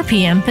 4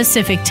 p.m.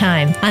 Pacific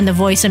Time on the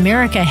Voice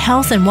America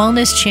Health and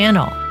Wellness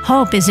channel.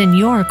 Hope is in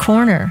your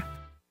corner.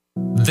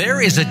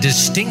 There is a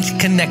distinct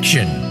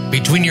connection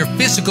between your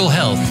physical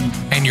health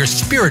and your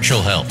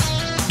spiritual health.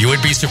 You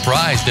would be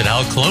surprised at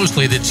how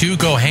closely the two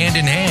go hand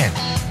in hand.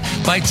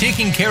 By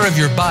taking care of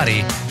your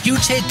body, you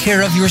take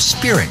care of your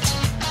spirit.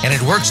 And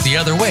it works the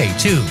other way,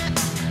 too.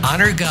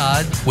 Honor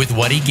God with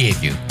what He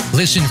gave you.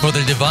 Listen for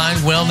the Divine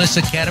Wellness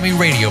Academy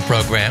radio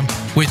program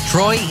with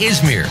Troy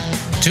Ismir.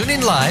 Tune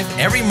in live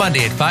every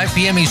Monday at 5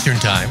 p.m. Eastern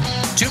Time,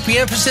 2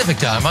 p.m. Pacific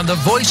Time on the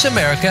Voice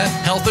America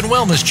Health and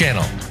Wellness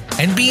channel.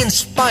 And be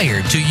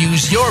inspired to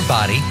use your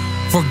body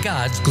for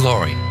God's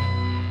glory.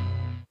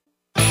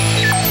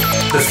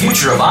 The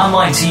future of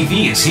online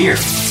TV is here.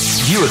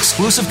 View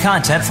exclusive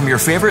content from your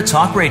favorite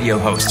talk radio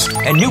hosts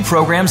and new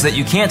programs that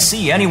you can't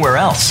see anywhere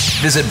else.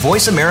 Visit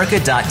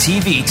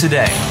voiceamerica.tv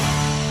today.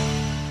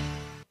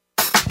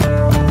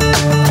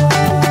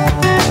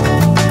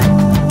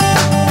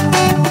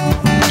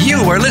 You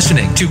are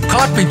listening to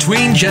Caught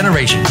Between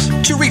Generations.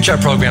 To reach our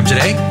program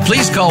today,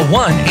 please call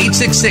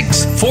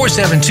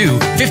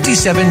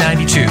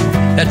 1-866-472-5792.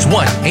 That's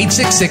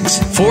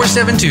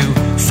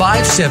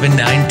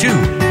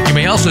 1-866-472-5792. You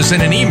may also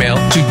send an email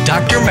to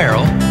Dr.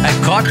 Merrill at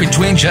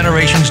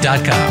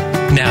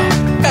CaughtBetweenGenerations.com. Now,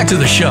 back to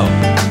the show.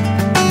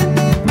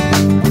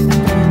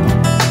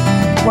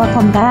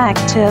 Welcome back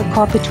to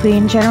Caught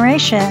Between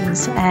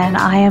Generations, and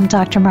I am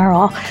Dr.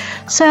 Merrill.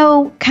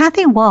 So,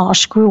 Kathy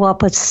Walsh grew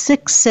up with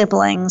 6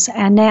 siblings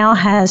and now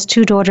has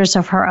 2 daughters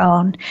of her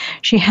own.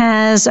 She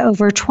has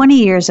over 20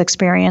 years'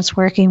 experience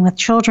working with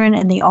children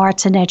in the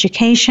arts and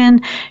education.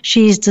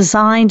 She's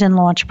designed and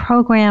launched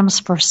programs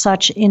for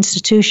such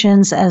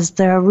institutions as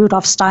the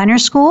Rudolf Steiner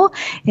School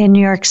in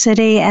New York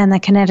City and the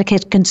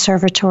Connecticut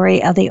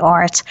Conservatory of the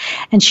Arts.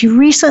 And she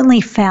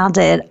recently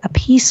founded a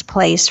Peace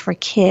Place for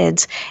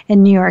kids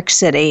in New York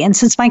City. And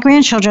since my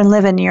grandchildren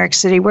live in New York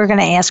City, we're going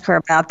to ask her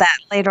about that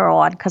later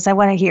on because I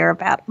want to hear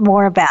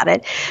more about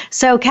it.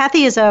 So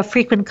Kathy is a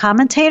frequent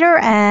commentator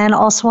and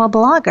also a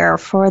blogger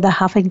for the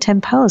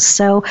Huffington Post.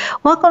 So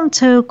welcome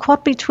to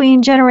Caught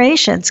Between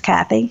Generations,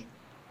 Kathy.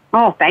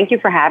 Oh, thank you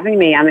for having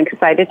me. I'm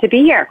excited to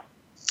be here.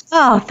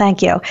 Oh,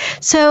 thank you.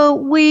 So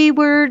we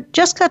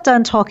just got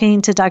done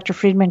talking to Dr.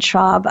 Friedemann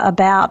Schaub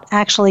about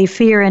actually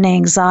fear and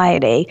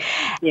anxiety.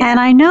 Yeah. And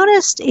I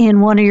noticed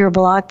in one of your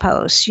blog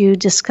posts, you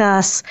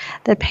discuss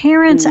that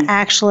parents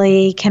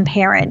actually can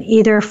parent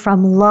either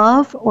from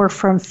love or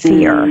from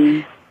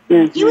fear.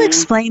 Can you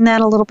explain that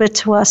a little bit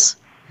to us?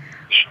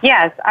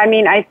 Yes. I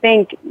mean, I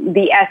think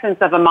the essence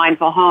of a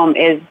mindful home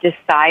is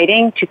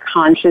deciding to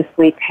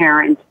consciously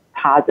parent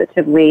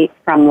positively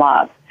from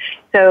love.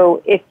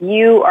 So if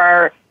you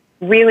are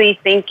really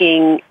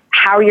thinking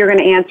how you're going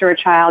to answer a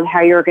child,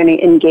 how you're going to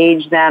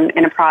engage them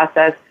in a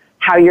process,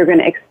 how you're going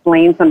to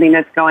explain something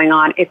that's going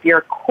on, if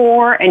your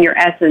core and your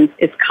essence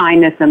is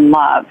kindness and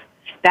love,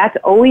 that's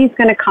always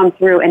going to come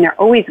through and they're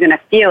always going to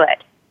feel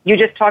it. You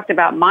just talked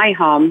about my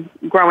home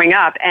growing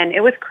up, and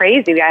it was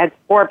crazy. I had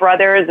 4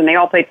 brothers, and they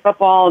all played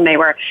football, and they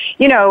were,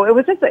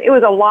 it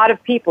was a lot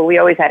of people. We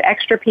always had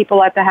extra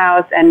people at the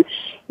house, and,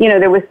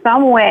 there was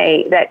some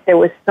way that there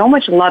was so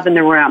much love in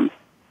the room.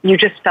 You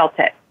just felt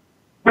it,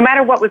 no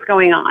matter what was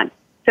going on.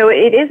 So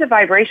it is a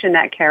vibration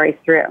that carries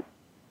through.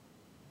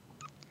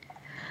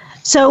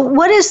 So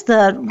what is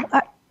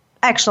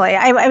actually,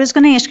 I was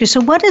going to ask you,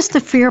 so what is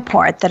the fear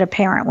part that a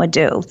parent would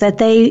do? That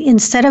they,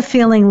 instead of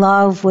feeling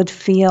love, would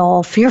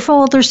feel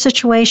fearful of their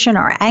situation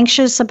or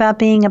anxious about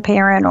being a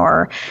parent,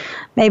 or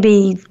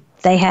maybe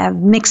they have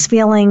mixed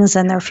feelings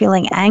and they're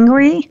feeling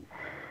angry?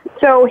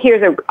 So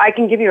I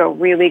can give you a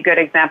really good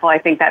example I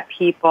think that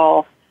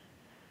people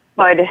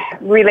would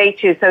relate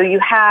to. So you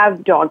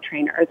have dog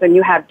trainers and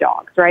you have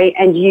dogs, right?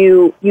 And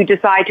you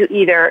decide to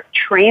either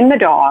train the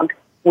dog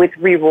with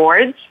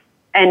rewards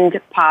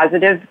and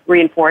positive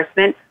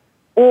reinforcement,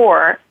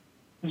 or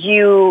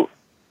you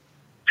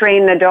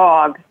train the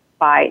dog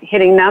by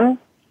hitting them,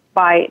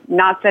 by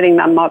not setting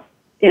them up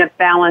in a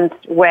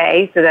balanced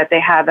way so that they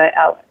have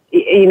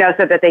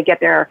so that they get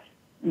their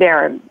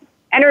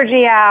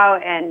energy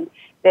out, and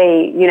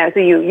they, so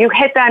you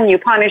hit them, you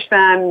punish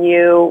them,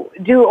 you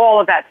do all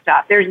of that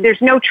stuff.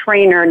 There's no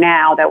trainer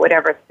now that would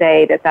ever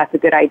say that that's a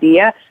good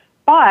idea,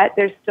 but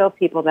there's still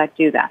people that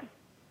do that.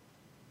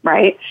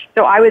 Right?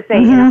 So I would say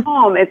in a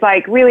home, it's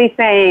like really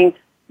saying,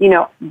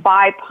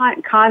 by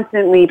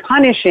constantly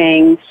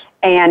punishing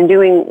and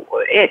doing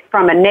it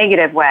from a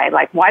negative way,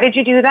 like, why did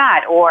you do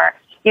that? Or,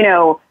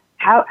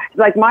 how,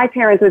 like my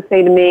parents would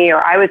say to me,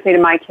 or I would say to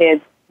my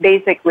kids,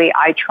 basically,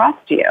 I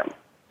trust you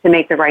to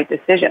make the right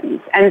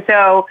decisions. And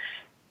so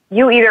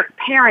you either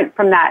parent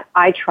from that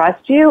I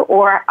trust you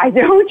or I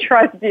don't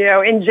trust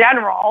you in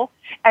general,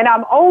 and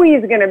I'm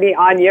always going to be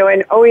on you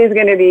and always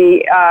going to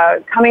be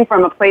coming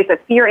from a place of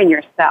fear in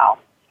yourself.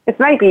 It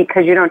might be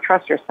because you don't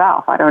trust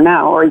yourself. I don't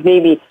know. Or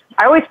maybe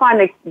I always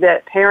find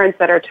that parents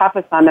that are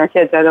toughest on their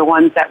kids are the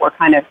ones that were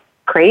kind of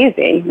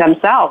crazy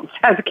themselves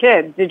as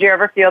kids. Did you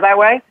ever feel that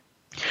way?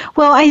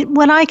 Well,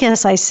 what I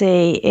guess I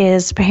see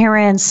is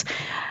parents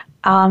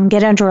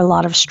get under a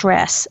lot of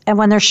stress. And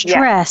when they're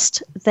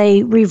stressed,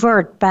 they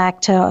revert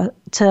back to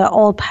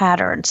old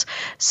patterns.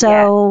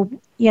 So,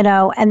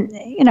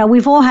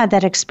 we've all had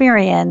that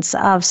experience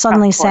of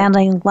suddenly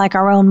sounding like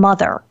our own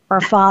mother or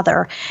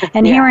father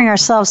and hearing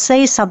ourselves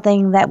say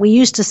something that we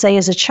used to say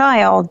as a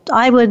child.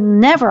 I would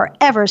never,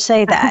 ever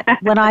say that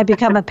when I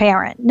become a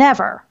parent.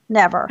 Never,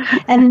 never.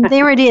 And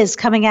there it is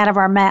coming out of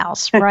our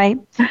mouths, right?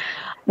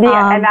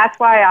 Yeah, and that's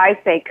why I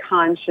say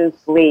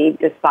consciously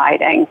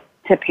deciding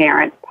to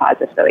parent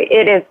positively.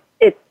 It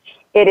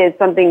is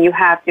something you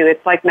have to.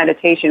 It's like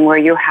meditation where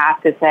you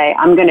have to say,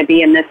 I'm going to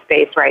be in this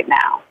space right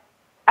now.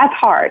 That's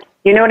hard.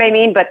 You know what I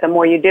mean? But the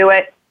more you do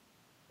it,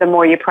 the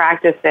more you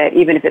practice it,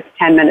 even if it's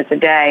 10 minutes a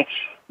day,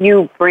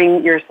 you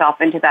bring yourself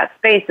into that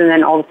space, and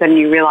then all of a sudden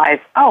you realize,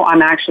 oh,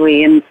 I'm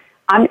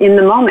in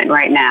the moment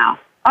right now.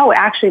 Oh,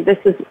 actually, this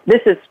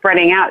is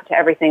spreading out to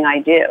everything I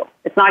do.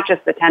 It's not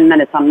just the 10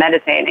 minutes I'm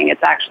meditating.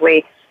 It's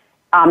actually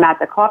I'm at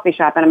the coffee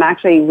shop, and I'm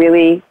actually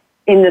really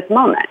in this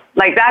moment.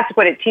 Like, that's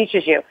what it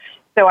teaches you.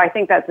 So I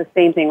think that's the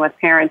same thing with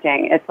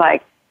parenting. It's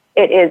like,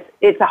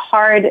 it's a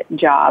hard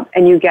job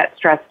and you get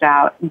stressed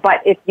out.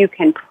 But if you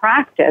can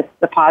practice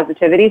the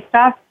positivity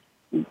stuff,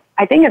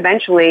 I think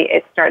eventually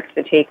it starts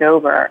to take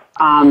over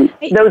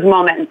those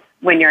moments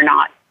when you're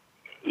not,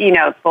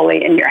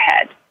 fully in your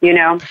head,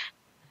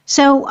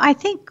 So I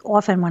think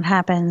often what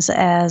happens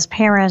as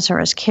parents or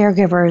as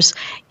caregivers,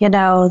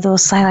 they'll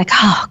say like,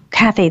 oh,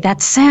 Kathy,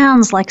 that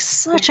sounds like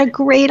such a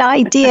great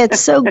idea.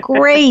 It's so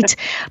great.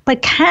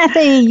 But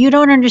Kathy, you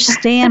don't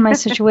understand my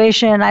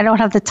situation. I don't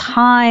have the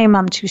time.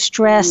 I'm too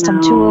stressed.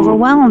 I'm too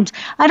overwhelmed.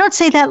 I don't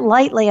say that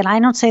lightly, and I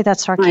don't say that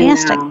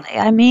sarcastically.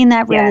 I mean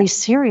that really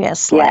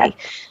seriously.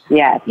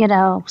 Yes.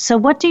 So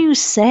what do you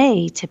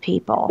say to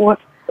people?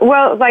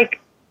 Well, like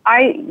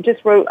I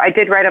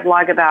did write a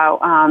blog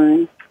about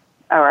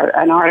or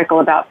an article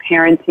about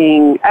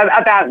parenting,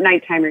 about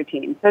nighttime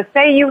routines. So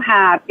say you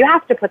have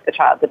to put the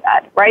child to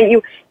bed, right?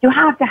 You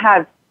have to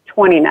have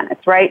 20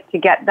 minutes, right, to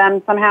get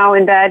them somehow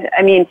in bed.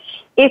 I mean,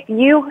 if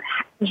you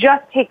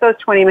just take those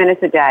 20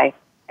 minutes a day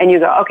and you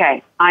go,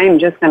 okay, I'm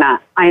just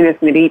gonna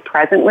be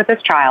present with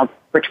this child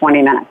for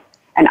 20 minutes.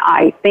 And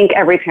I think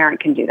every parent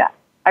can do that.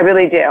 I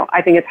really do.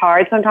 I think it's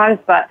hard sometimes,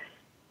 but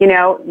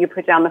you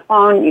put down the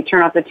phone, you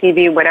turn off the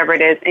TV, whatever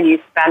it is, and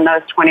you spend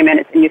those 20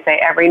 minutes and you say,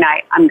 every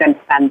night I'm going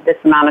to spend this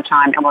amount of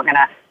time and we're going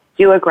to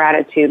do a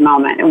gratitude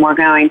moment and we're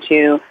going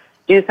to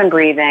do some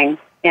breathing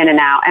in and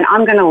out and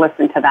I'm going to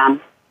listen to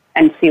them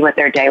and see what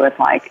their day was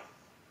like.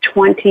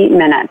 20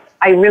 minutes.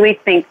 I really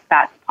think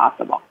that's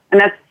possible.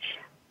 And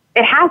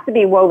it has to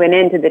be woven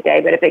into the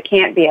day, but if it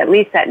can't be at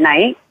least at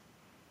night,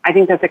 I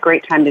think that's a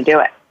great time to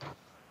do it.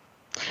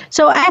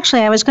 So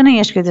actually, I was going to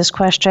ask you this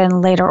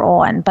question later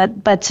on,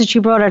 but since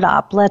you brought it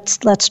up, let's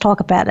talk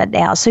about it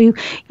now. So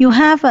you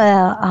have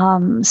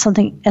a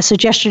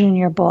suggestion in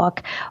your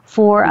book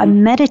for a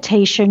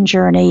meditation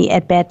journey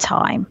at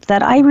bedtime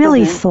that I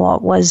really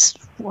thought was,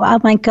 oh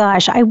my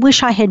gosh, I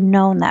wish I had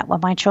known that when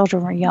my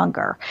children were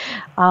younger.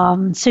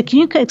 So can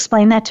you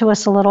explain that to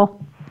us a little?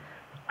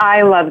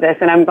 I love this,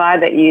 and I'm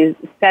glad that you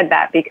said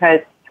that because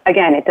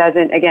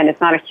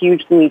it's not a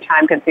hugely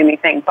time-consuming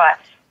thing, but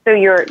so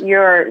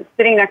you're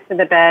sitting next to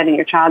the bed and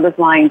your child is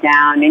lying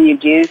down and you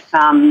do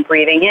some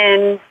breathing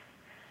in,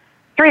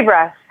 3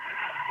 breaths,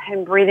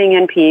 and breathing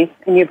in peace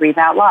and you breathe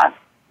out love.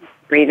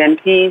 Breathe in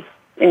peace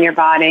in your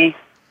body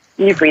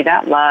and you breathe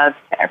out love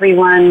to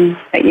everyone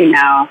that you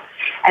know.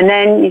 And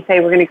then you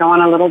say, we're going to go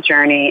on a little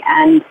journey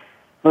and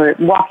we're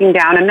walking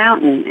down a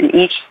mountain and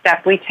each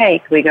step we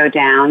take, we go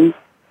down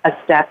a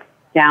step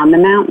down the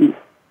mountain.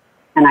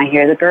 And I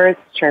hear the birds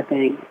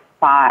chirping,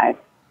 5.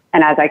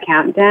 And as I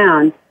count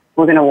down,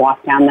 we're going to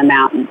walk down the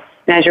mountain.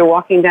 And as you're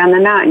walking down the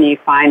mountain, you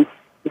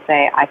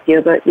say, I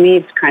feel the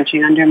leaves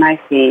crunching under my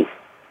feet.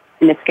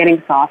 And it's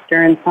getting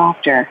softer and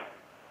softer.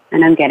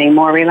 And I'm getting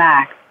more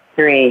relaxed.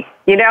 3.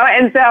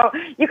 And so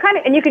you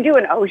you could do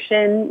an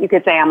ocean. You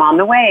could say, I'm on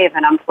the wave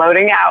and I'm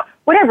floating out.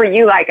 Whatever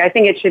you like. I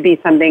think it should be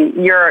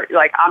something you're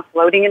like, I'm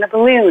floating in a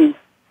balloon.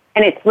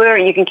 And it's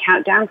literally, you can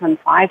count down from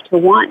 5 to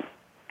 1.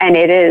 And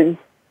it is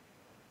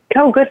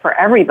so good for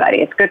everybody.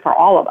 It's good for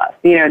all of us.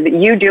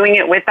 You doing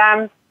it with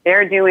them,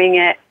 they're doing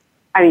it.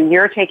 I mean,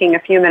 you're taking a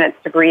few minutes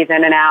to breathe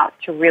in and out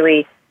to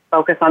really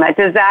focus on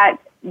that.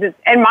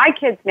 And my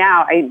kids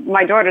now,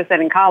 my daughter said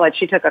in college,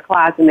 she took a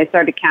class and they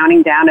started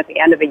counting down at the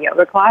end of a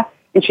yoga class.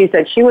 And she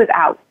said she was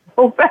out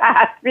so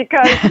fast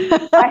because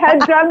I had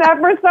done that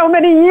for so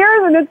many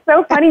years. And it's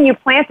so funny. You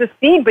plant a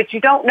seed, but you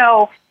don't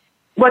know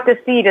what the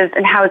seed is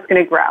and how it's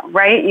going to grow,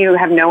 right? You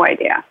have no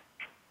idea.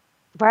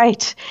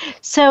 Right.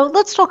 So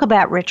let's talk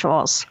about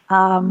rituals,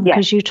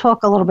 because you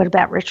talk a little bit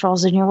about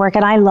rituals in your work,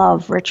 and I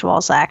love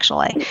rituals,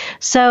 actually.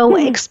 So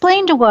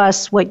explain to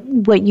us what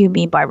you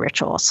mean by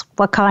rituals,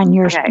 what kind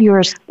you're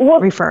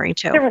referring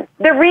to.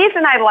 The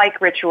reason I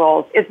like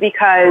rituals is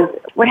because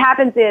what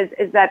happens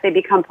is that they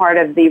become part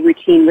of the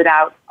routine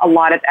without a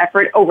lot of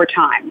effort over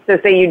time. So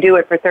say you do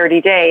it for 30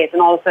 days,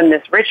 and all of a sudden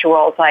this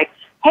ritual is like,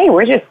 hey,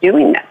 we're just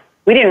doing this.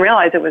 We didn't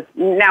realize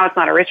now it's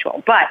not a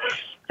ritual. But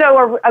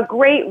so a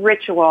great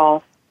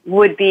ritual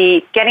would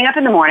be getting up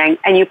in the morning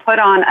and you put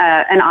on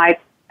an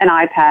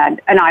iPod,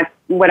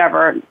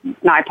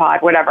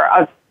 whatever,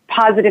 of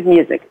positive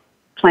music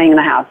playing in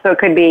the house. So it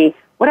could be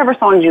whatever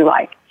songs you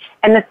like.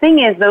 And the thing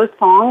is, those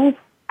songs,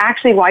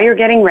 actually, while you're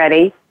getting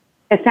ready,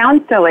 it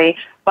sounds silly,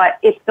 but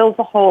it fills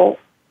the whole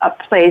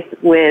place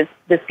with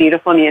this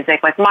beautiful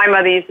music. Like my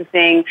mother used to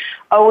sing,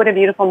 "Oh, what a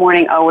beautiful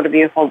morning, oh, what a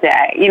beautiful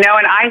day," and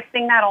I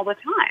sing that all the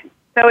time.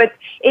 So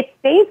it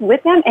stays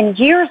with them, and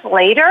years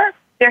later,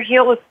 they'll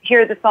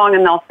hear the song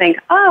and they'll think,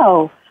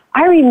 "Oh,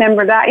 I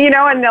remember that,"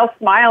 and they'll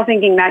smile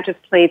thinking that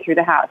just played through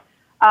the house.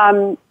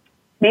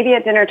 Maybe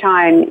at dinner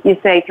time, you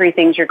say 3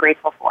 things you're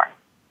grateful for,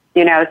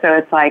 so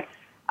it's like,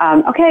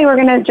 okay, we're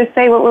going to just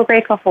say what we're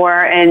grateful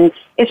for, and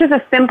it's just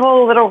a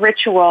simple little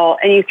ritual,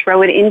 and you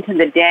throw it into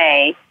the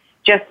day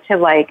just to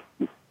like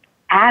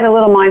add a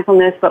little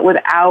mindfulness, but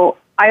without,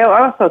 I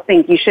also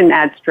think you shouldn't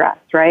add stress,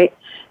 right?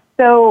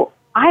 So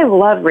I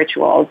love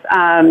rituals.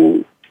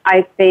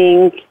 I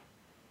think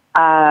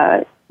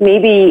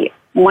maybe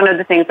one of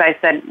the things I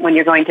said when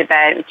you're going to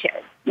bed,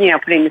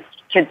 putting the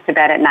kids to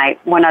bed at night,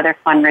 one other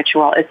fun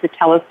ritual is to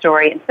tell a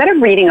story instead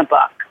of reading a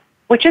book,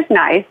 which is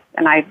nice,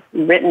 and I've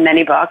written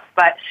many books,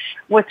 but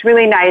what's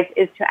really nice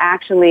is to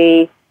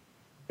actually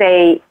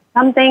say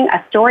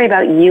a story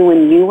about you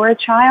when you were a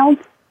child.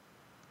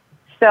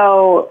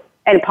 So,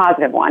 and a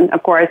positive one,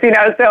 of course,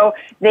 so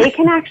they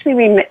can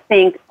actually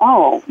think,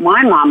 oh,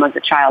 my mom was a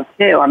child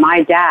too, or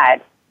my dad,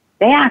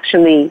 they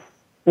actually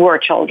were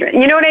children.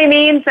 You know what I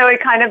mean? So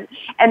it kind of,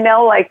 and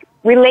they'll like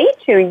relate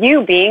to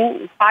you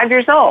being 5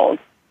 years old.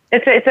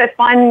 It's a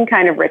fun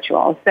kind of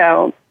ritual.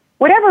 So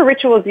whatever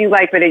rituals you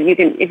like, but if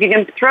you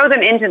can throw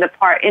them into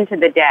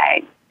the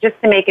day, just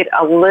to make it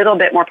a little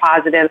bit more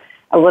positive,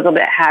 a little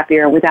bit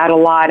happier, without a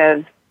lot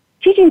of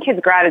teaching kids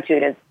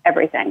gratitude is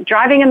everything.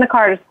 Driving in the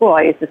car to school,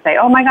 I used to say,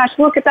 "Oh my gosh,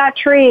 look at that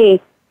tree.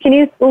 Can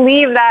you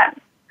believe that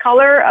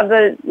color of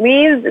the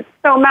leaves? It's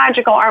so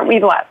magical. Aren't we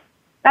blessed?"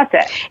 That's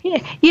it.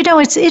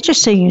 It's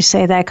interesting you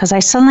say that, because I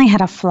suddenly had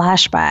a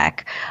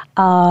flashback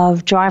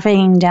of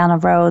driving down a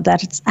road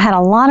that had a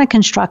lot of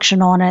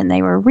construction on it, and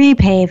they were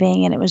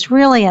repaving, and it was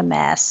really a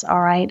mess, all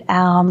right?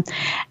 And,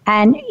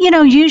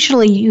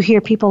 usually you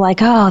hear people like,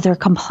 oh, they're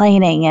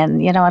complaining,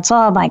 and, it's,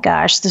 oh, my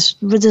gosh,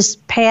 this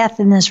path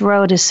in this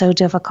road is so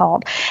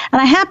difficult.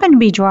 And I happened to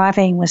be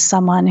driving with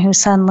someone who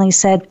suddenly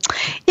said,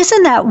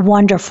 isn't that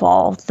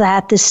wonderful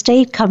that the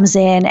state comes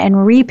in and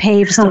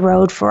repaves the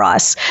road for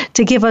us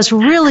to give us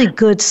really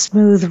good,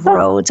 smooth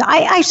roads?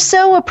 I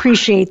so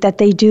appreciate that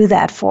they do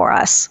that for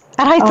us.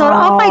 And I thought,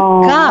 oh my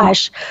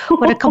gosh,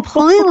 what a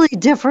completely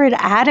different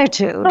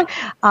attitude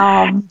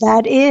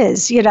that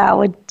is.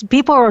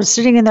 People are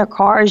sitting in their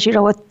cars,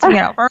 with,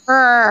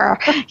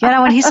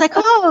 and he's like,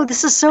 oh,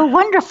 this is so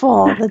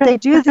wonderful that they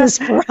do this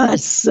for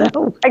us. So,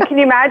 can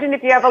you imagine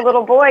if you have a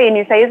little boy and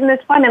you say, isn't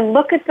this fun? And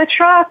look at the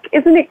truck.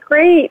 Isn't it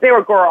great? They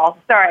were girls.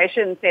 Sorry, I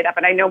shouldn't say that,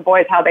 but I know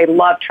boys, how they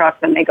love trucks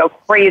and they go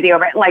crazy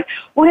over it. Like,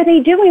 what are they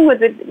doing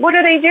with it? What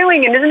are they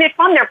doing? And isn't it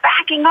fun? They're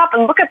backing up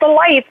and look at the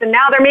lights, and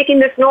now they're making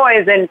this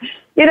noise. And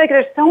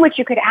there's so much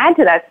you could add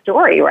to that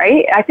story,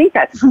 right? I think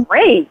that's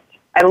great.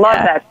 I love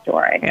that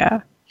story.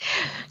 Yeah.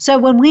 So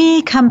when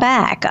we come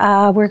back,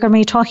 we're going to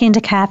be talking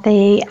to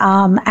Kathy.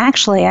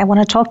 Actually, I want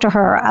to talk to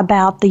her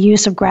about the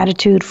use of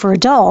gratitude for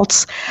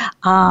adults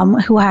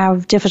who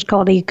have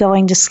difficulty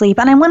going to sleep.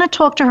 And I want to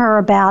talk to her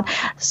about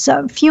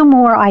a few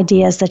more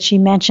ideas that she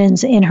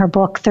mentions in her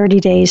book, 30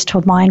 Days to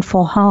a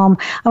Mindful Home.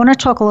 I want to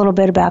talk a little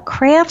bit about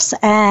crafts,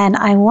 and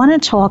I want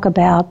to talk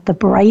about the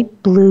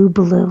bright blue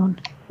balloon.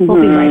 We'll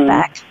be right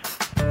back.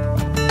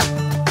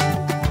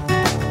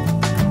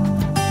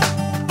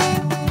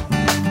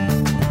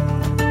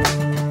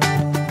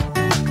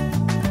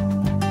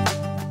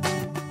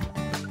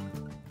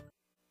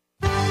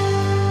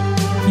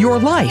 Your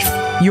life,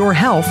 your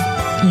health,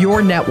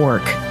 your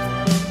network.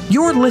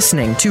 You're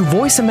listening to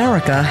Voice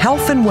America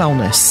Health and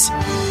Wellness.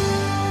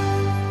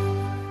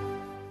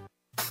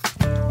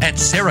 At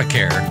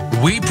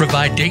SarahCare, we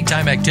provide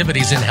daytime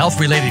activities and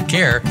health-related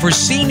care for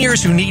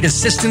seniors who need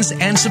assistance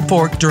and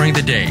support during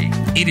the day.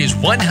 It is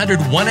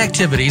 101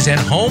 activities and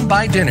home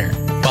by dinner.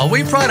 While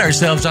we pride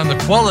ourselves on the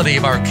quality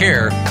of our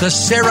care, the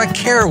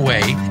SarahCare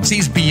way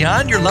sees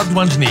beyond your loved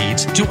one's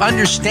needs to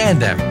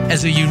understand them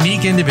as a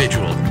unique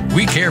individual.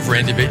 We care for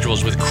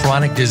individuals with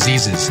chronic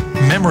diseases,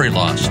 memory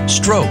loss,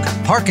 stroke,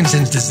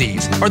 Parkinson's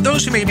disease, or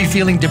those who may be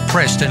feeling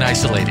depressed and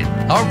isolated.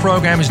 Our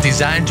program is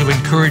designed to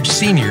encourage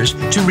seniors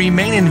to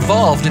remain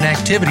involved in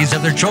activities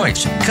of their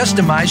choice,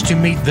 customized to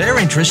meet their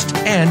interests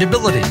and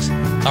abilities.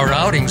 Our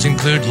outings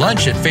include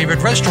lunch at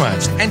favorite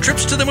restaurants and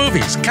trips to the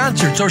movies,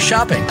 concerts, or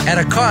shopping at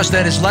a cost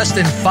that is less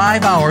than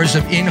 5 hours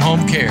of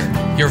in-home care.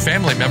 Your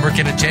family member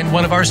can attend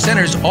one of our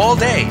centers all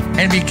day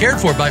and be cared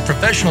for by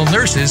professional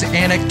nurses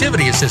and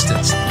activity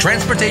assistants.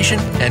 Transportation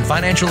and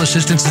financial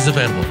assistance is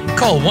available.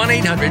 Call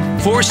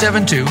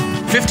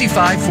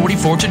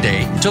 1-800-472-5544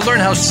 today to learn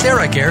how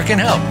Sarah Care can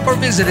help, or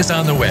visit us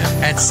on the web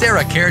at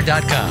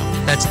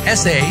sarahcare.com. That's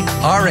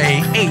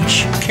SARAH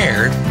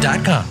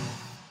care.com.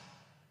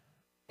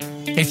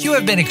 If you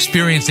have been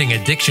experiencing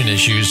addiction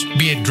issues,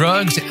 be it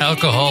drugs,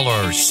 alcohol,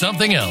 or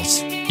something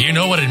else, you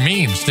know what it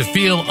means to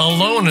feel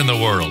alone in the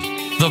world.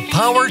 The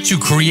Power to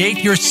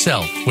Create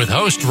Yourself with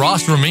host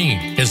Ross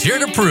Ramin is here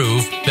to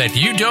prove that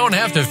you don't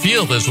have to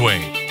feel this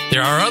way.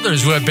 There are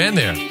others who have been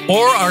there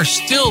or are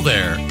still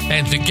there,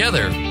 and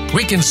together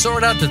we can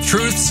sort out the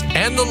truths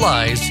and the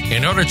lies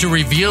in order to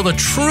reveal the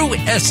true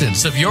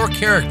essence of your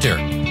character.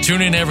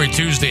 Tune in every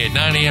Tuesday at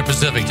 9 a.m.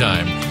 Pacific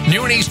Time,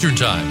 noon Eastern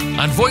Time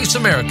on Voice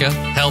America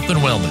Health and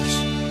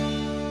Wellness.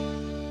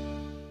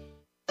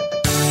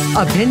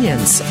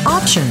 Opinions,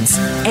 options,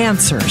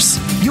 answers.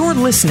 You're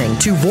listening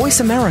to Voice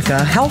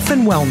America Health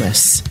and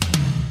Wellness.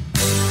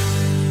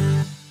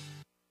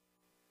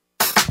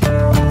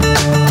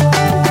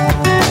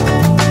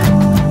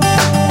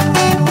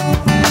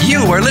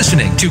 You are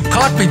listening to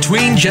Caught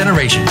Between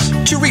Generations.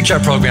 To reach our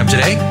program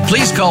today,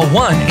 please call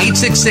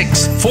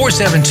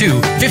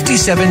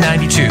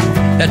 1-866-472-5792.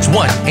 That's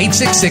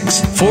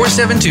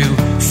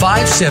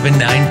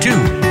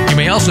 1-866-472-5792. You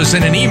may also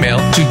send an email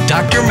to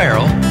Dr.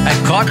 Merrill at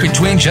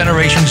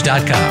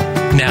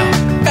CaughtBetweenGenerations.com. Now,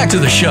 back to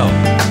the show.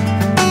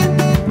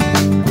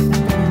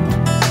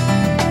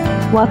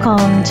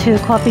 Welcome to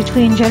Caught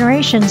Between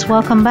Generations.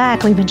 Welcome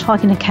back. We've been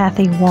talking to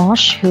Kathy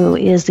Walsh, who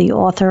is the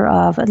author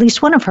of, at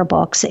least one of her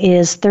books,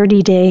 is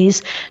 30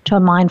 Days to a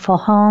Mindful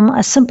Home,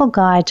 a simple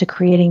guide to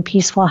creating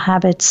peaceful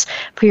habits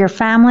for your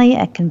family,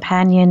 a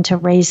companion to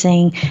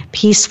raising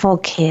peaceful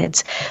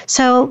kids.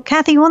 So,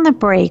 Kathy, on the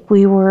break,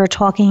 we were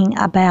talking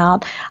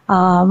about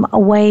a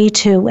way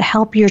to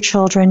help your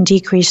children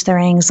decrease their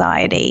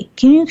anxiety.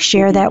 Can you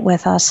share that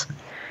with us?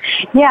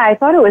 Yeah, I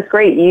thought it was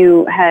great.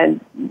 You had,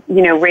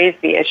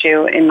 raised the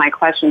issue in my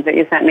questions that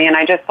you sent me, and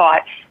I just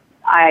thought,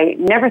 I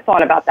never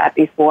thought about that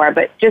before,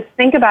 but just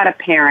think about a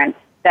parent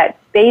that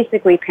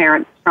basically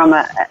parents from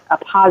a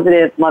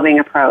positive, loving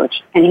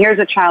approach. And here's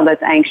a child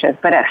that's anxious,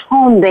 but at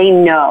home they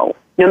know,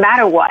 no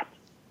matter what,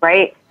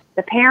 right?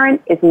 The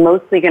parent is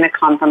mostly going to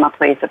come from a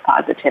place of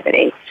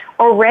positivity.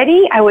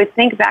 Already, I would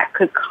think that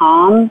could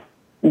calm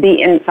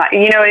the inside,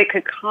 it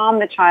could calm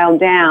the child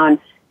down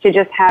to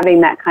just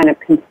having that kind of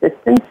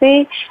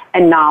consistency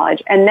and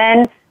knowledge. And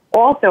then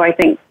also, I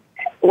think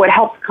what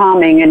helps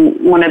calming, and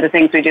one of the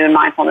things we do in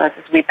mindfulness,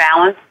 is we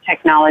balance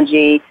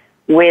technology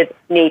with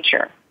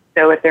nature.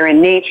 So if they're in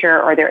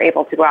nature, or they're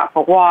able to go out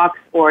for walks,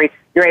 or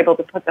you're able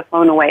to put the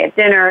phone away at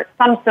dinner,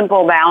 some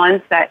simple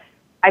balance that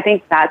I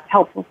think that's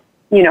helpful.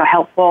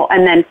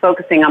 And then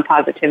focusing on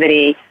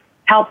positivity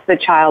helps the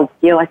child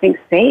feel, I think,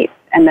 safe,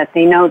 and that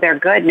they know they're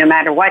good no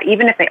matter what,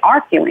 even if they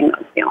are feeling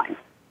those feelings.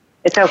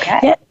 It's okay.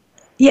 Yeah.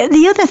 Yeah,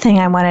 the other thing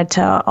I wanted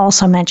to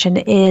also mention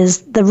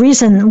is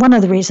one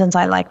of the reasons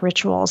I like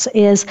rituals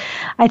is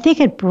I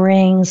think it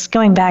brings,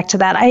 going back to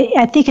that,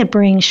 I think it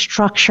brings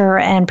structure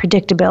and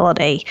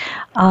predictability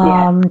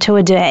to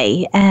a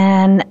day.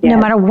 And no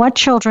matter what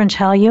children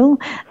tell you,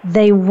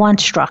 they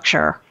want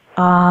structure.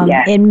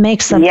 It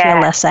makes them feel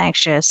less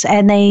anxious,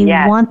 and they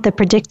want the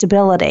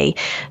predictability.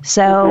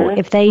 So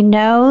if they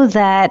know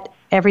that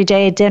every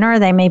day at dinner,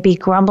 they may be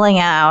grumbling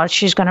out,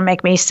 she's going to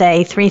make me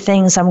say 3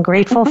 things I'm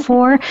grateful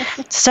for.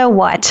 So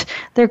what?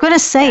 They're going to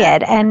say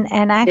it.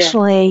 And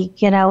actually,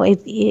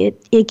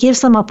 it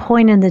gives them a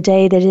point in the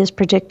day that is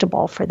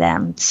predictable for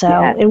them.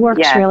 So it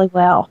works really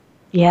well.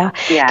 Yeah.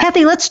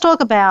 Kathy, let's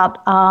talk about,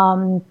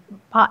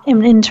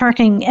 in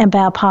talking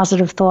about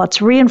positive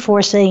thoughts,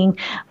 reinforcing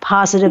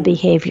positive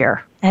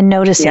behavior and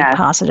noticing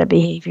positive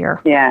behavior.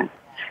 Yeah.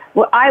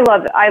 Well, I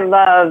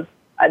love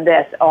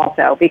this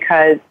also,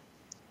 because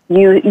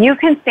you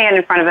can stand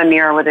in front of a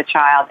mirror with a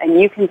child and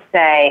you can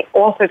say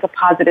all sorts of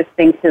positive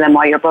things to them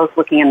while you're both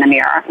looking in the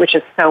mirror, which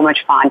is so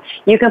much fun.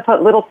 You can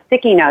put little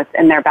sticky notes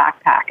in their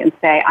backpack and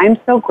say, I'm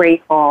so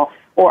grateful,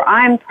 or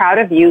I'm proud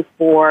of you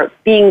for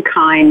being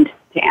kind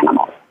to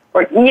animals.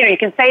 Or, you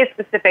can say a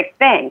specific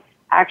thing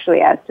actually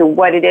as to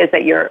what it is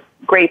that you're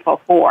grateful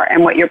for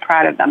and what you're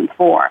proud of them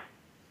for.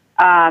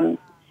 And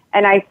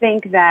I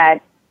think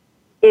that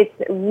it's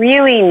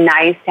really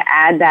nice to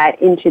add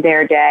that into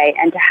their day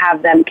and to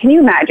have them. Can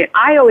you imagine?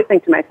 I always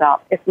think to myself,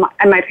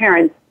 and my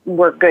parents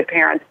were good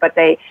parents, but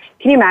can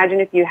you imagine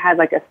if you had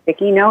like a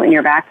sticky note in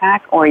your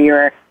backpack or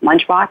your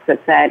lunchbox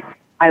that said,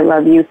 I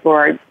love you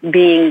for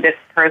being this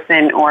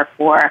person, or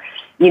for,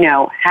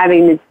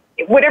 having this,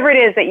 whatever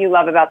it is that you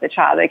love about the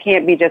child. It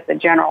can't be just a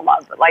general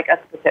love, but like a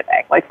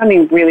specific, like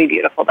something really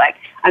beautiful. Like,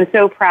 I'm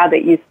so proud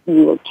that you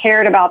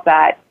cared about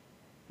that,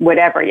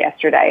 whatever,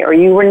 yesterday, or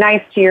you were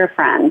nice to your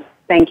friends.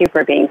 Thank you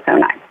for being so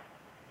nice.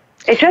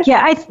 It's just,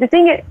 the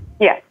thing is,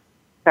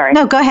 sorry.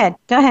 No, go ahead.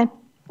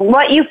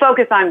 what you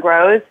focus on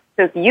grows.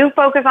 So if you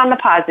focus on the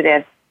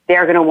positive,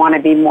 they're going to want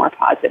to be more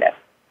positive,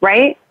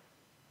 right?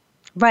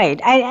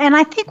 Right. And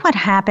I think what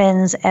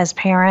happens as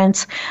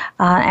parents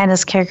and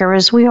as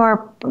caregivers, we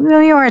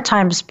are at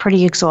times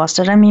pretty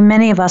exhausted. I mean,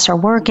 many of us are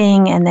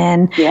working and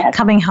then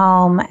coming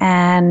home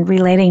and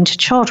relating to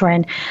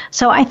children.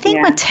 So I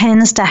think what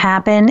tends to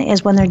happen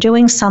is when they're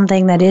doing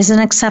something that isn't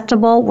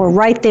acceptable, we're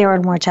right there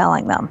and we're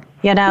telling them,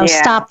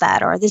 stop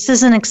that, or this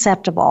isn't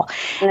acceptable.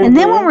 Mm-hmm. And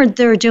then when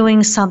they're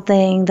doing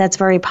something that's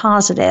very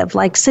positive,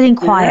 like sitting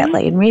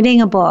quietly and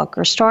reading a book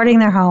or starting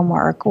their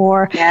homework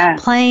or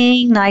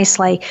playing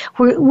nicely,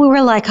 we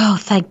were like, oh,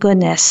 thank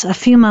goodness, a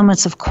few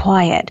moments of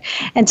quiet.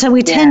 And so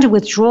we tend to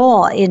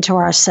withdraw into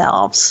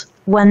ourselves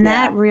when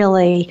that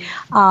really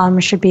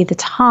should be the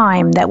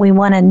time that we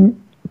want to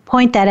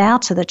point that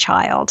out to the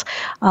child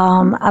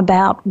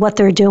about what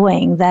they're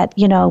doing that,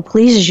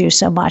 pleases you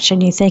so much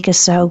and you think is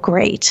so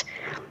great.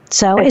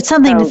 So it's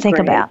something to think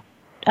about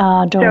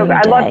during the day.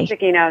 I love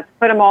sticky notes.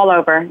 Put them all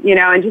over,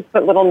 and just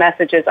put little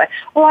messages like,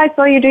 "Oh, I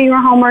saw you do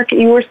your homework.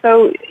 You were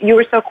so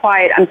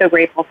quiet. I'm so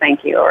grateful.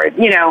 Thank you." Or,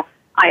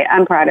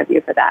 I'm proud of you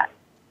for that.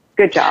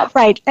 Good job.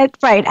 Right.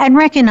 And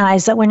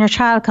recognize that when your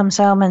child comes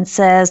home and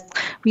says,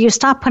 will you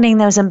stop putting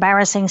those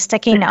embarrassing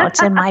sticky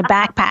notes in my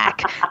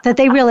backpack, that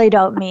they really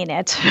don't mean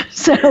it.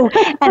 So,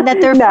 and that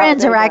their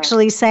friends are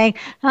actually saying,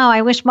 oh,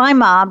 I wish my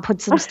mom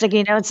put some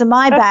sticky notes in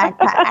my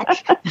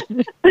backpack.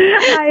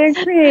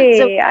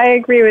 I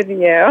agree with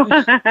you.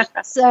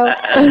 So,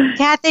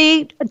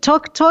 Kathy,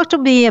 talk to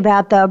me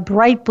about the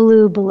bright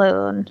blue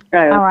balloon.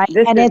 All right.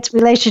 And its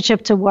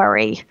relationship to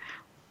worry.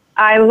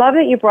 I love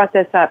that you brought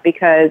this up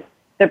because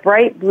the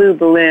bright blue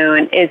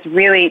balloon is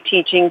really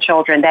teaching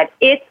children that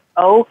it's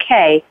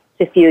okay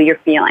to feel your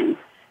feelings.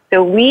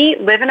 So we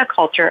live in a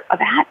culture of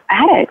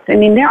addicts. I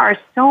mean, there are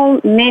so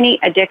many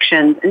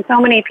addictions and so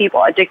many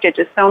people addicted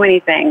to so many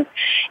things.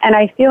 And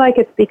I feel like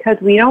it's because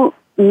we don't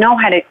know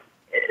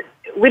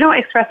we don't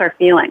express our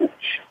feelings.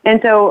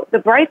 And so the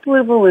bright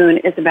blue balloon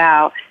is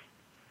about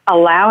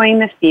allowing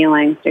the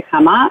feelings to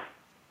come up.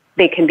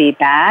 They can be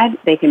bad,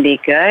 they can be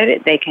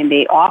good, they can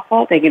be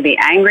awful, they can be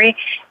angry,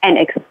 and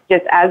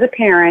just as a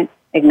parent,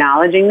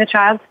 acknowledging the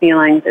child's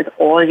feelings is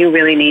all you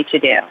really need to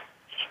do.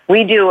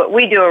 We do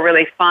a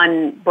really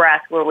fun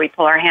breath where we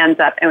pull our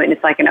hands up, and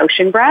it's like an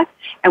ocean breath,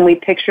 and we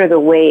picture the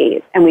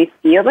wave, and we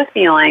feel the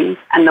feelings,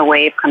 and the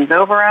wave comes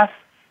over us,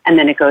 and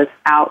then it goes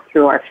out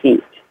through our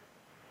feet.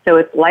 So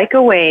it's like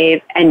a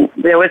wave, and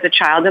there was a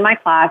child in my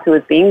class who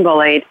was being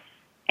bullied,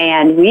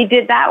 and we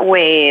did that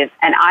wave,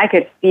 and I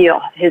could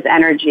feel his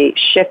energy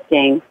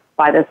shifting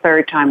by the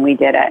third time we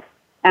did it.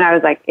 And I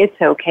was like,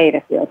 it's okay to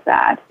feel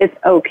sad. It's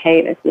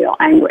okay to feel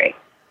angry.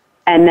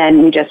 And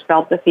then we just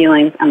felt the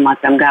feelings and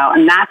let them go.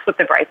 And that's what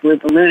the bright blue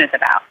balloon is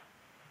about.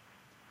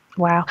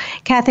 Wow.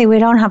 Kathy, we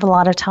don't have a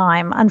lot of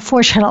time.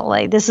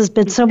 Unfortunately, this has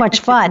been so much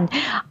fun.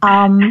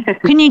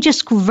 Can you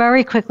just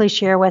very quickly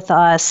share with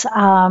us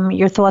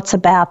your thoughts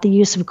about the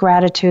use of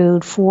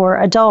gratitude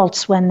for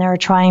adults when they're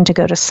trying to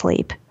go to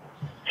sleep?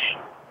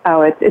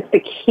 Oh, it's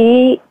the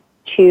key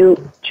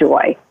to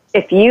joy.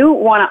 If you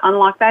want to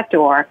unlock that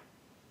door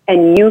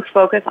and you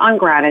focus on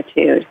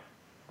gratitude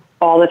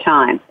all the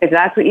time, if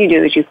that's what you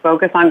do is you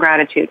focus on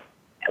gratitude,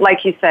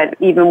 like you said,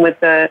 even with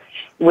the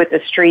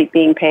street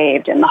being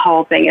paved and the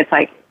whole thing, it's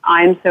like,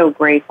 I'm so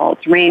grateful.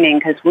 It's raining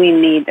because we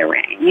need the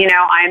rain.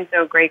 I'm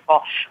so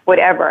grateful,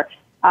 whatever.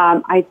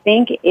 I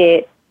think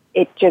it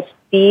just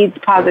feeds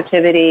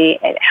positivity.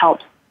 It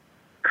helps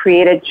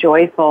create a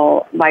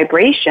joyful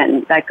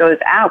vibration that goes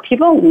out.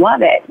 People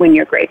love it when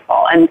you're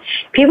grateful, and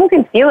people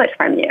can feel it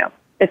from you.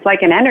 It's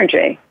like an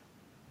energy.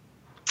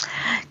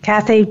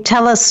 Kathy,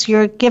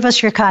 give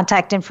us your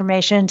contact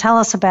information. Tell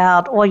us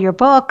about all your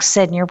books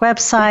and your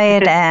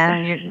website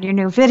and your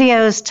new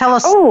videos. Tell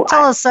us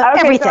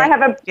everything. So I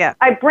have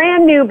a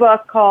brand new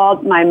book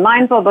called My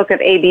Mindful Book of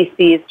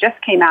ABCs,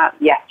 just came out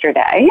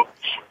yesterday.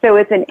 So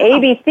it's an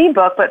ABC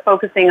book, but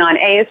focusing on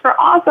A is for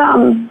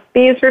awesome,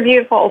 B is for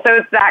beautiful. So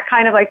it's that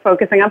kind of like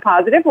focusing on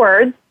positive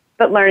words,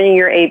 but learning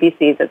your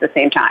ABCs at the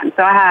same time.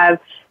 So I have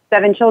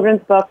 7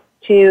 children's books,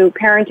 2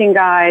 parenting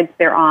guides.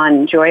 They're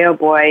on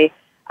joyoboy.com.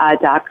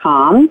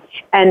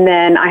 And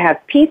then I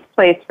have Peace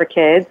Place for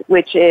Kids,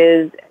 which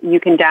is,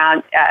 you can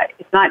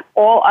it's not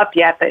all up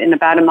yet, but in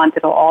about a month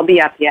it'll all be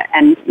up yet.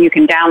 And you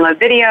can download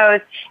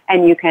videos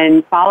and you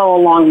can follow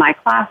along my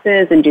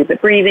classes and do the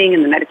breathing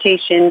and the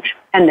meditation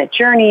and the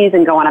journeys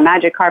and go on a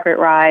magic carpet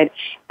ride.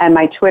 And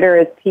my Twitter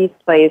is Peace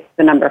Place,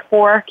 the number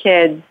 4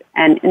 kids,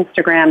 and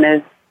Instagram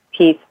is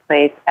Peace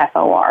Place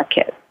FOR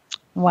Kids.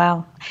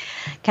 Wow.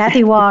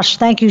 Kathy Walsh,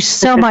 thank you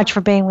so much for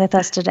being with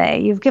us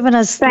today. You've given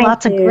us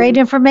lots of great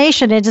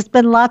information. It's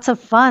been lots of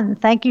fun.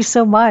 Thank you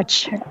so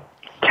much.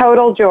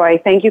 Total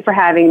joy. Thank you for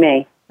having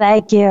me.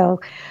 Thank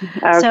you.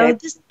 Okay. So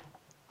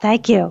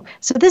Thank you.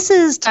 So this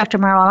is Dr.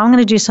 Merrill. I'm going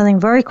to do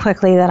something very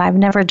quickly that I've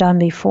never done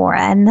before,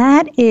 and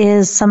that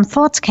is some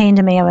thoughts came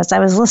to me as I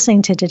was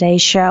listening to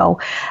today's show,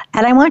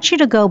 and I want you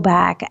to go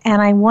back,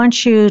 and I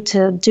want you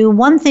to do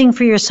one thing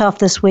for yourself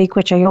this week,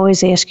 which I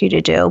always ask you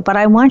to do, but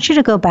I want you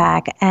to go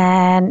back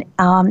and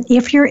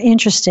if you're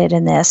interested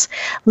in this,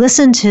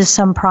 listen to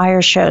some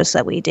prior shows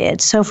that we did.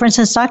 So, for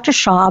instance, Dr.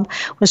 Schaub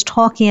was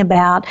talking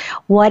about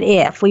what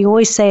if. We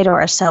always say to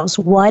ourselves,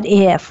 what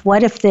if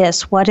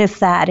this, what if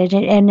that,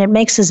 and it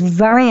makes us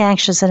very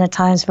anxious and at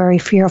times very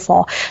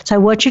fearful. So I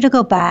want you to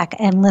go back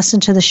and listen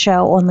to the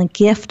show on the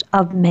gift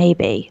of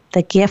maybe,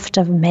 the gift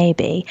of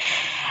maybe.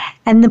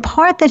 And the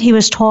part that he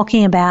was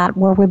talking about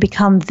where we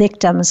become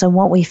victims and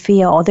what we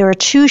feel, there are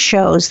two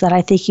shows that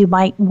I think you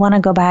might want to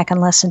go back and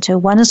listen to.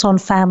 One is on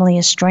family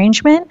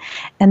estrangement,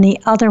 and the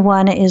other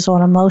one is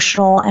on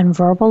emotional and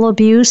verbal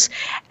abuse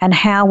and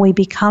how we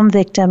become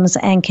victims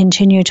and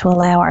continue to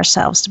allow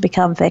ourselves to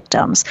become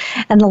victims.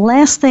 And the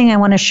last thing I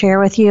want to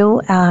share with you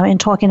in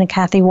talking to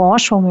Kathy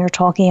Walsh when we were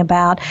talking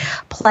about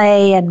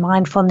play and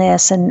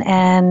mindfulness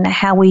and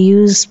how we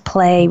use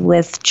play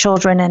with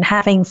children and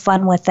having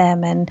fun with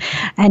them and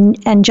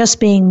just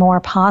being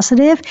more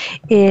positive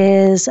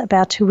is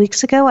about 2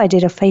 weeks ago, I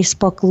did a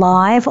Facebook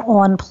Live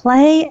on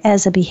play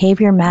as a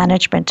behavior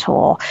management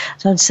tool.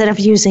 So instead of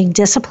using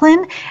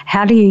discipline,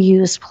 how do you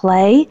use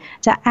play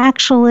to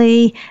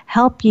actually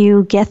help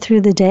you get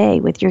through the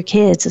day with your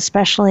kids,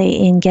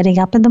 especially in getting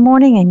up in the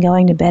morning and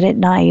going to bed at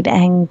night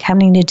and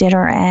coming to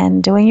dinner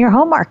and doing your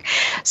homework.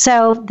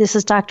 So this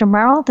is Dr.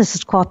 Merrill. This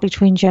is Caught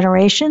Between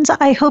Generations.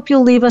 I hope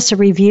you'll leave us a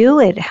review.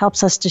 It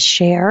helps us to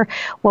share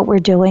what we're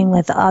doing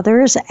with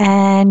others.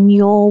 And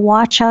you'll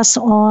watch us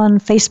on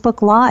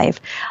Facebook Live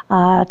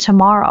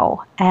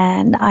tomorrow.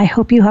 And I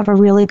hope you have a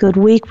really good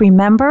week.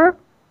 Remember,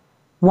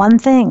 one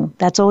thing.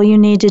 That's all you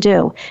need to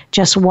do.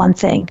 Just one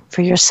thing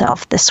for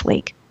yourself this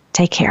week.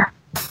 Take care.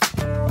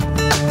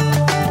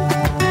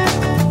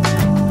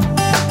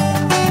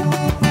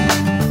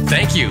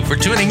 Thank you for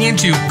tuning in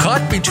to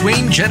Caught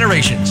Between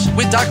Generations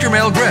with Dr.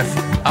 Mel Griff.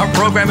 Our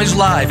program is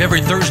live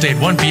every Thursday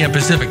at 1 p.m.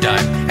 Pacific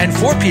Time and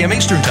 4 p.m.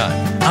 Eastern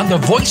Time on the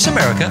Voice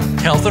America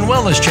Health and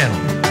Wellness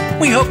Channel.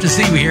 We hope to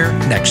see you here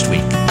next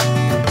week.